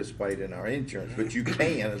to participate in our insurance, but you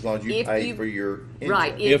can as long as you If pay you- for your insurance.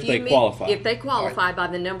 right, If if they you meet, qualify. if they qualify by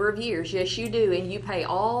the number of years, yes, you do, and you pay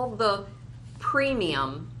all the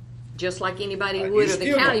premium, just like anybody You would, or the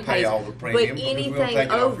still county don't pay pays. all the premium But because we don't anything take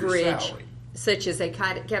it off your overage, salary. such as a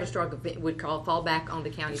catastrophic event, would fall back on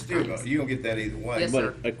the county's Still, funds. you don't get that either way. Yes,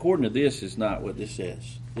 sir. But according to this, is not what this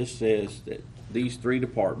says. This says that these three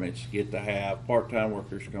departments get to have part-time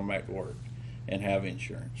workers come back to work and have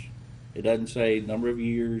insurance. It doesn't say number of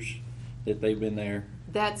years that they've been there.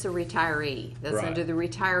 That's a retiree. That's Right. under the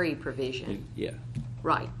retiree provision. Yeah.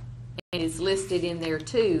 Right. And it's listed in there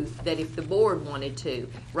too, that if the board wanted to.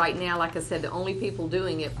 Right now, like I said, the only people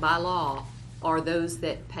doing it by law are those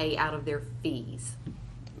that pay out of their fees.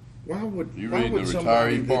 Why would You why reading would the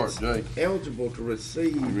somebody retiree part, that's Jay? eligible to You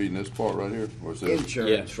receive reading this part right here? Where it says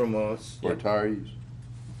insurance Yeah. from us retirees?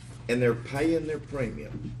 and they're paying their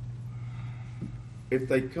premium? If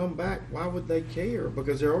they come back, why would they care?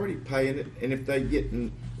 Because they're already paying it, and if they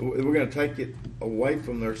we're going to take it away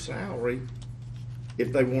from their salary.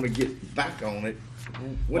 If they want to get back on it,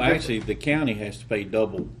 what Well, difference- actually, the county has to pay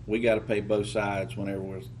double. We got to pay both sides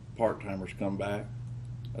whenever part-timers come back.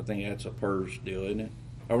 I think that's a PERS deal, isn't it?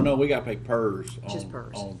 Or no, we got to pay PERS Just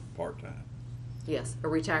PERS. on part-time. Yes, a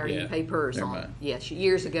retiree, you Yeah. pay PERS Never on. mind. Yes,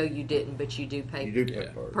 years ago you didn't, but you do pay you do pay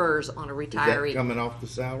Yeah. for it. PERS on a Is retiree. that coming off the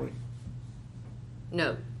salary?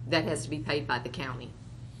 No, that has to be paid by the county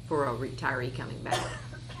for a retiree coming back.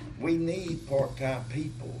 We need part-time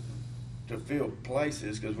people to fill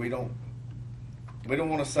places because we don't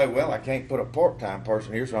want to say, well, I can't put a part-time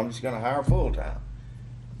person here, so I'm just going to hire full-time.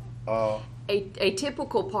 A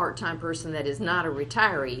typical part-time person that is not a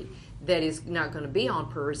retiree, that is not going to be on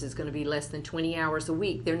PERS, is going to be less than 20 hours a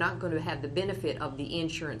week. They're not going to have the benefit of the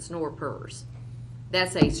insurance nor PERS.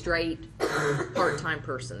 That's a straight part-time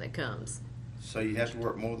person that comes. So you have to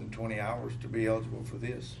work more than 20 hours to be eligible for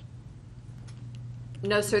this?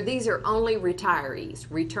 No, sir, these are only retirees,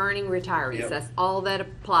 returning retirees. Yep. That's all that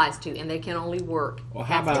applies to, and they can only work Well,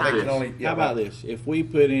 how half the about time. this? They can only- yeah, How about but- this? If we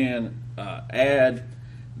put in, add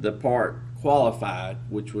the part qualified,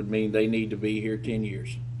 which would mean they need to be here 10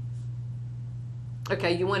 years.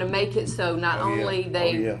 Okay, you want to make it so not Oh, yeah. only Oh,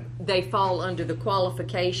 they yeah. they fall under the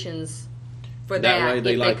qualifications for that, That way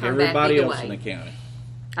they if like come back everybody either else way. in the county.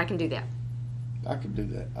 I can do that. I could do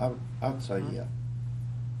that. I would say, yeah.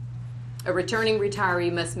 A returning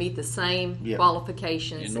retiree must meet the same Yeah.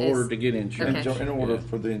 qualifications In order as, to get insurance. Okay. In order Yeah.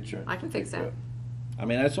 for the insurance. I can fix that. I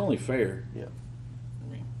mean, that's only fair. Yeah.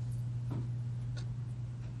 I mean,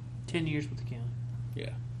 10 years with the county. yeah.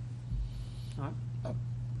 All right.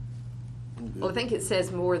 Well, I think it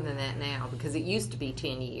says more than that now because it used to be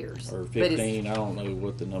 10 years. Or But it's 15, I don't know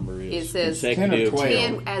what the number is. It says 10 or 12.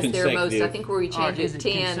 10 as their most, I Consecutive. think where we Or changed is it,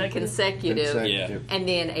 it 10 consecutive, Yeah. and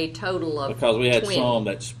then a total of Because we had 20. some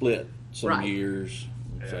that split some Right. years.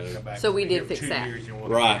 So we did fix that.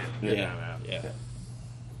 Right, yeah, yeah.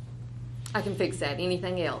 I can fix that.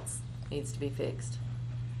 Anything else needs to be fixed.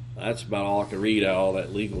 That's about all I could read out, all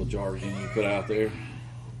that legal jargon you put out there.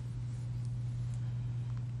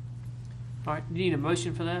 All right, do you need a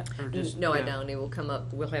motion for that? Or just No, I don't. It will come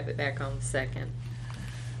up. We'll have it back on the second.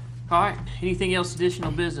 All right, anything else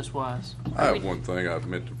additional business-wise? I have one thing I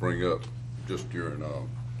meant to bring up just during,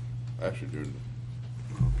 actually during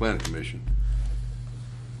the planning commission.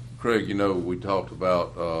 Craig, you know, we talked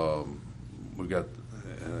about, we got,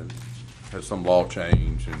 had some law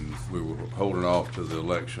change, and we were holding off to the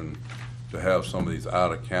election to have some of these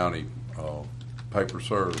out-of-county papers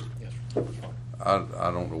served. Yes, I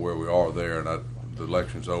don't know where we are there, and the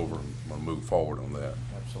election's over. I'm going to move forward on that.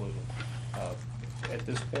 Absolutely. At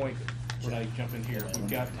this point, Renee, jump in here. We've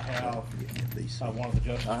got to have, one of the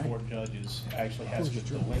Justice Court judges actually has to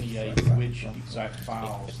delineate which exact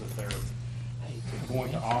files that they're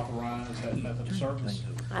going to authorize that method of service.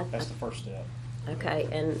 That's the first step. Okay,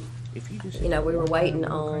 and, you know, we were waiting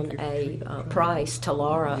on a price to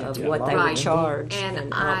Laura of what they would Right. charge. And I don't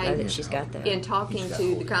know I, that she's got that. in talking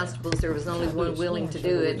to the constables, there was only one willing to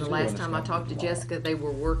do it, and the last time I talked to Jessica, they were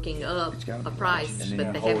working up a price,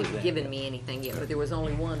 but they haven't given me anything yet, but there was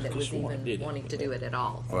only one that was even wanting to do it at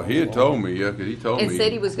all. Well, he had told me, yeah, 'cause he told me. And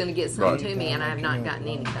said he was gonna get some Right. to me, and I have not gotten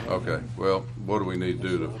anything. Okay, well, what do we need to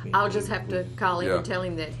do to? I'll just have to call him Yeah. and tell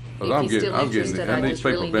him that Because I'm if he's getting, still interested, and I these just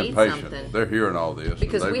people really have need been patient. something. They're hearing all this, and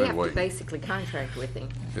Because they've we been have to waiting. basically contract with him.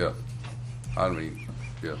 Yeah, I mean,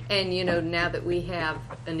 yeah, And, you know, now that we have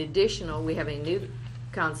a new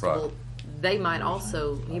constable, he might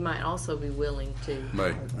also be willing to.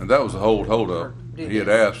 May, and that was the whole holdup. Do He had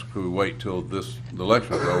this. asked, could we wait till the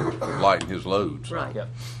election was over to lighten his loads? Right,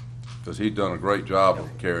 Because he'd done a great job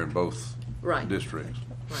of carrying both right, districts.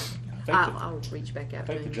 right. think I'll reach back I out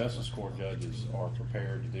to think the him. Justice Court judges are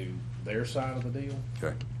prepared to do their side of the deal,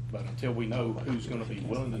 Okay, but until we know who's gonna be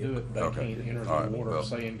willing to do it, they Okay. can't enter All right, the order well.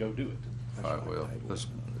 saying, go do it. all right, well, let's,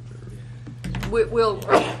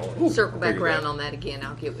 We'll circle back around on that again.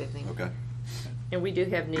 I'll get with him. okay. And we do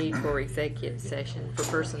have need for executive session for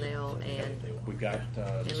personnel and We've got,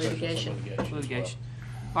 discussions on litigation. litigation as well. Litigation.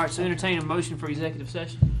 All right, so entertain a motion for executive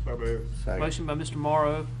session. Motion by Mr.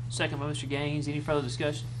 Morrow, second by Mr. Gaines. Any further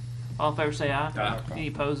discussion? All in favor say aye. Aye. Any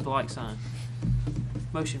opposed, the like sign.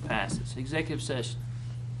 Motion passes. Executive session.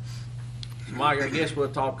 Mike, I guess we'll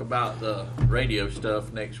talk about the radio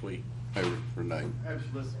stuff next week. Hey, Renee.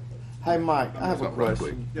 Absolutely. Hey, Mike, I have a Something real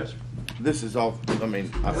question. Yes, sir. This is off, I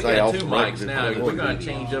mean, I We say got off. two the mics record. now. We're gonna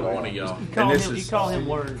change up one of y'all. You call this him, is- you call him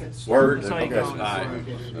Word. Word? That's how you Okay. call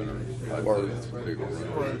him. Word.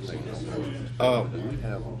 Do we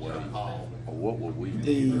have a way, or what would we?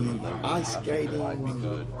 The ice skating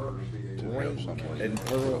Good to have somebody. in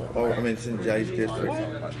Pearl, oh, I mean, it's in Jay's district.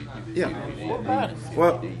 Yeah.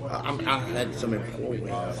 Well, I had some employees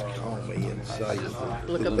call me and say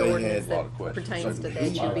Look that up the they ordinance had, that pertains to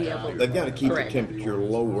that. You'll be able. they've got to keep the Correct. temperature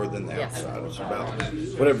lower than the Yeah. outside. It's about,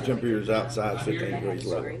 whatever temperature is outside, 15 degrees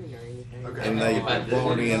lower. And they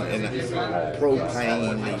brought in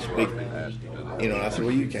propane, these big, you know, and I said,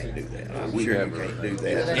 well, you can't do that. I'm sure you can't do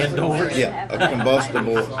that. Indoors? Yeah, a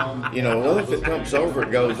combustible, you know, well, if it dumps over,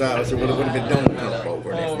 it goes out. I said, well, what if it don't dump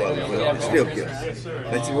over? And it still kills.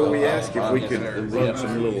 They said, well, we asked if we could run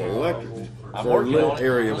some little electric for a little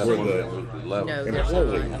area where the No,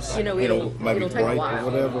 employees, you know, you know, it'll maybe take a break or while.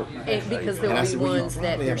 whatever. And because And I there'll be said, well, you ones that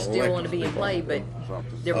probably they're have still going to be in play, but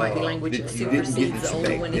there might be language that that you didn't get supersedes the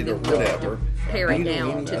older one and inspected or then we'll whatever. pare it You know,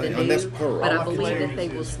 down to the and that's new. Pearl. But I believe that they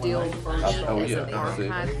will still function Oh, as yeah, an I see.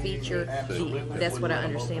 archive feature. That's what I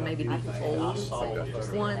understand, maybe the old ones.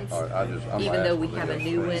 All right, I'm Even though we asking have a them.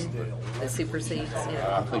 new one that supersedes, you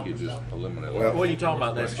I know. think it just eliminates. Well, What are you talking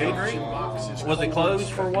about, that skating rink? Was it closed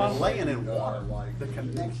for a while? Laying in water, the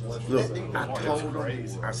connection. Look, I told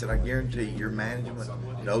them, I said, I guarantee your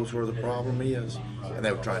management knows where the problem is, and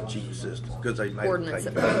they were trying to cheat the system, because they made them Ordinance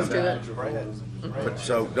take that pertains to that. it. But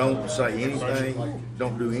so, don't say anything,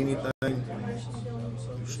 don't do anything,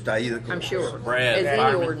 stay the course. I'm sure, Brad, as any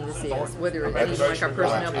fireman. ordinance is, whether it's any, like our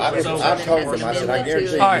personnel I policy told has them, an I said, I amendment guarantee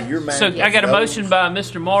to you, All it. right, your so management I got a knows. motion by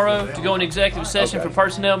Mr. Morrow to go into executive session for Okay.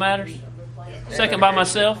 personnel matters. Second by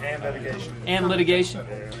myself. And litigation.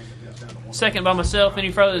 Second by myself.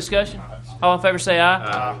 Any further discussion? All in favor say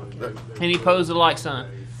aye. Any opposed, the like sign.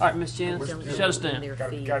 All right, Ms. Janice, shut us down. Their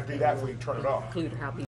fee, Gotta do that before you turn it off. include how people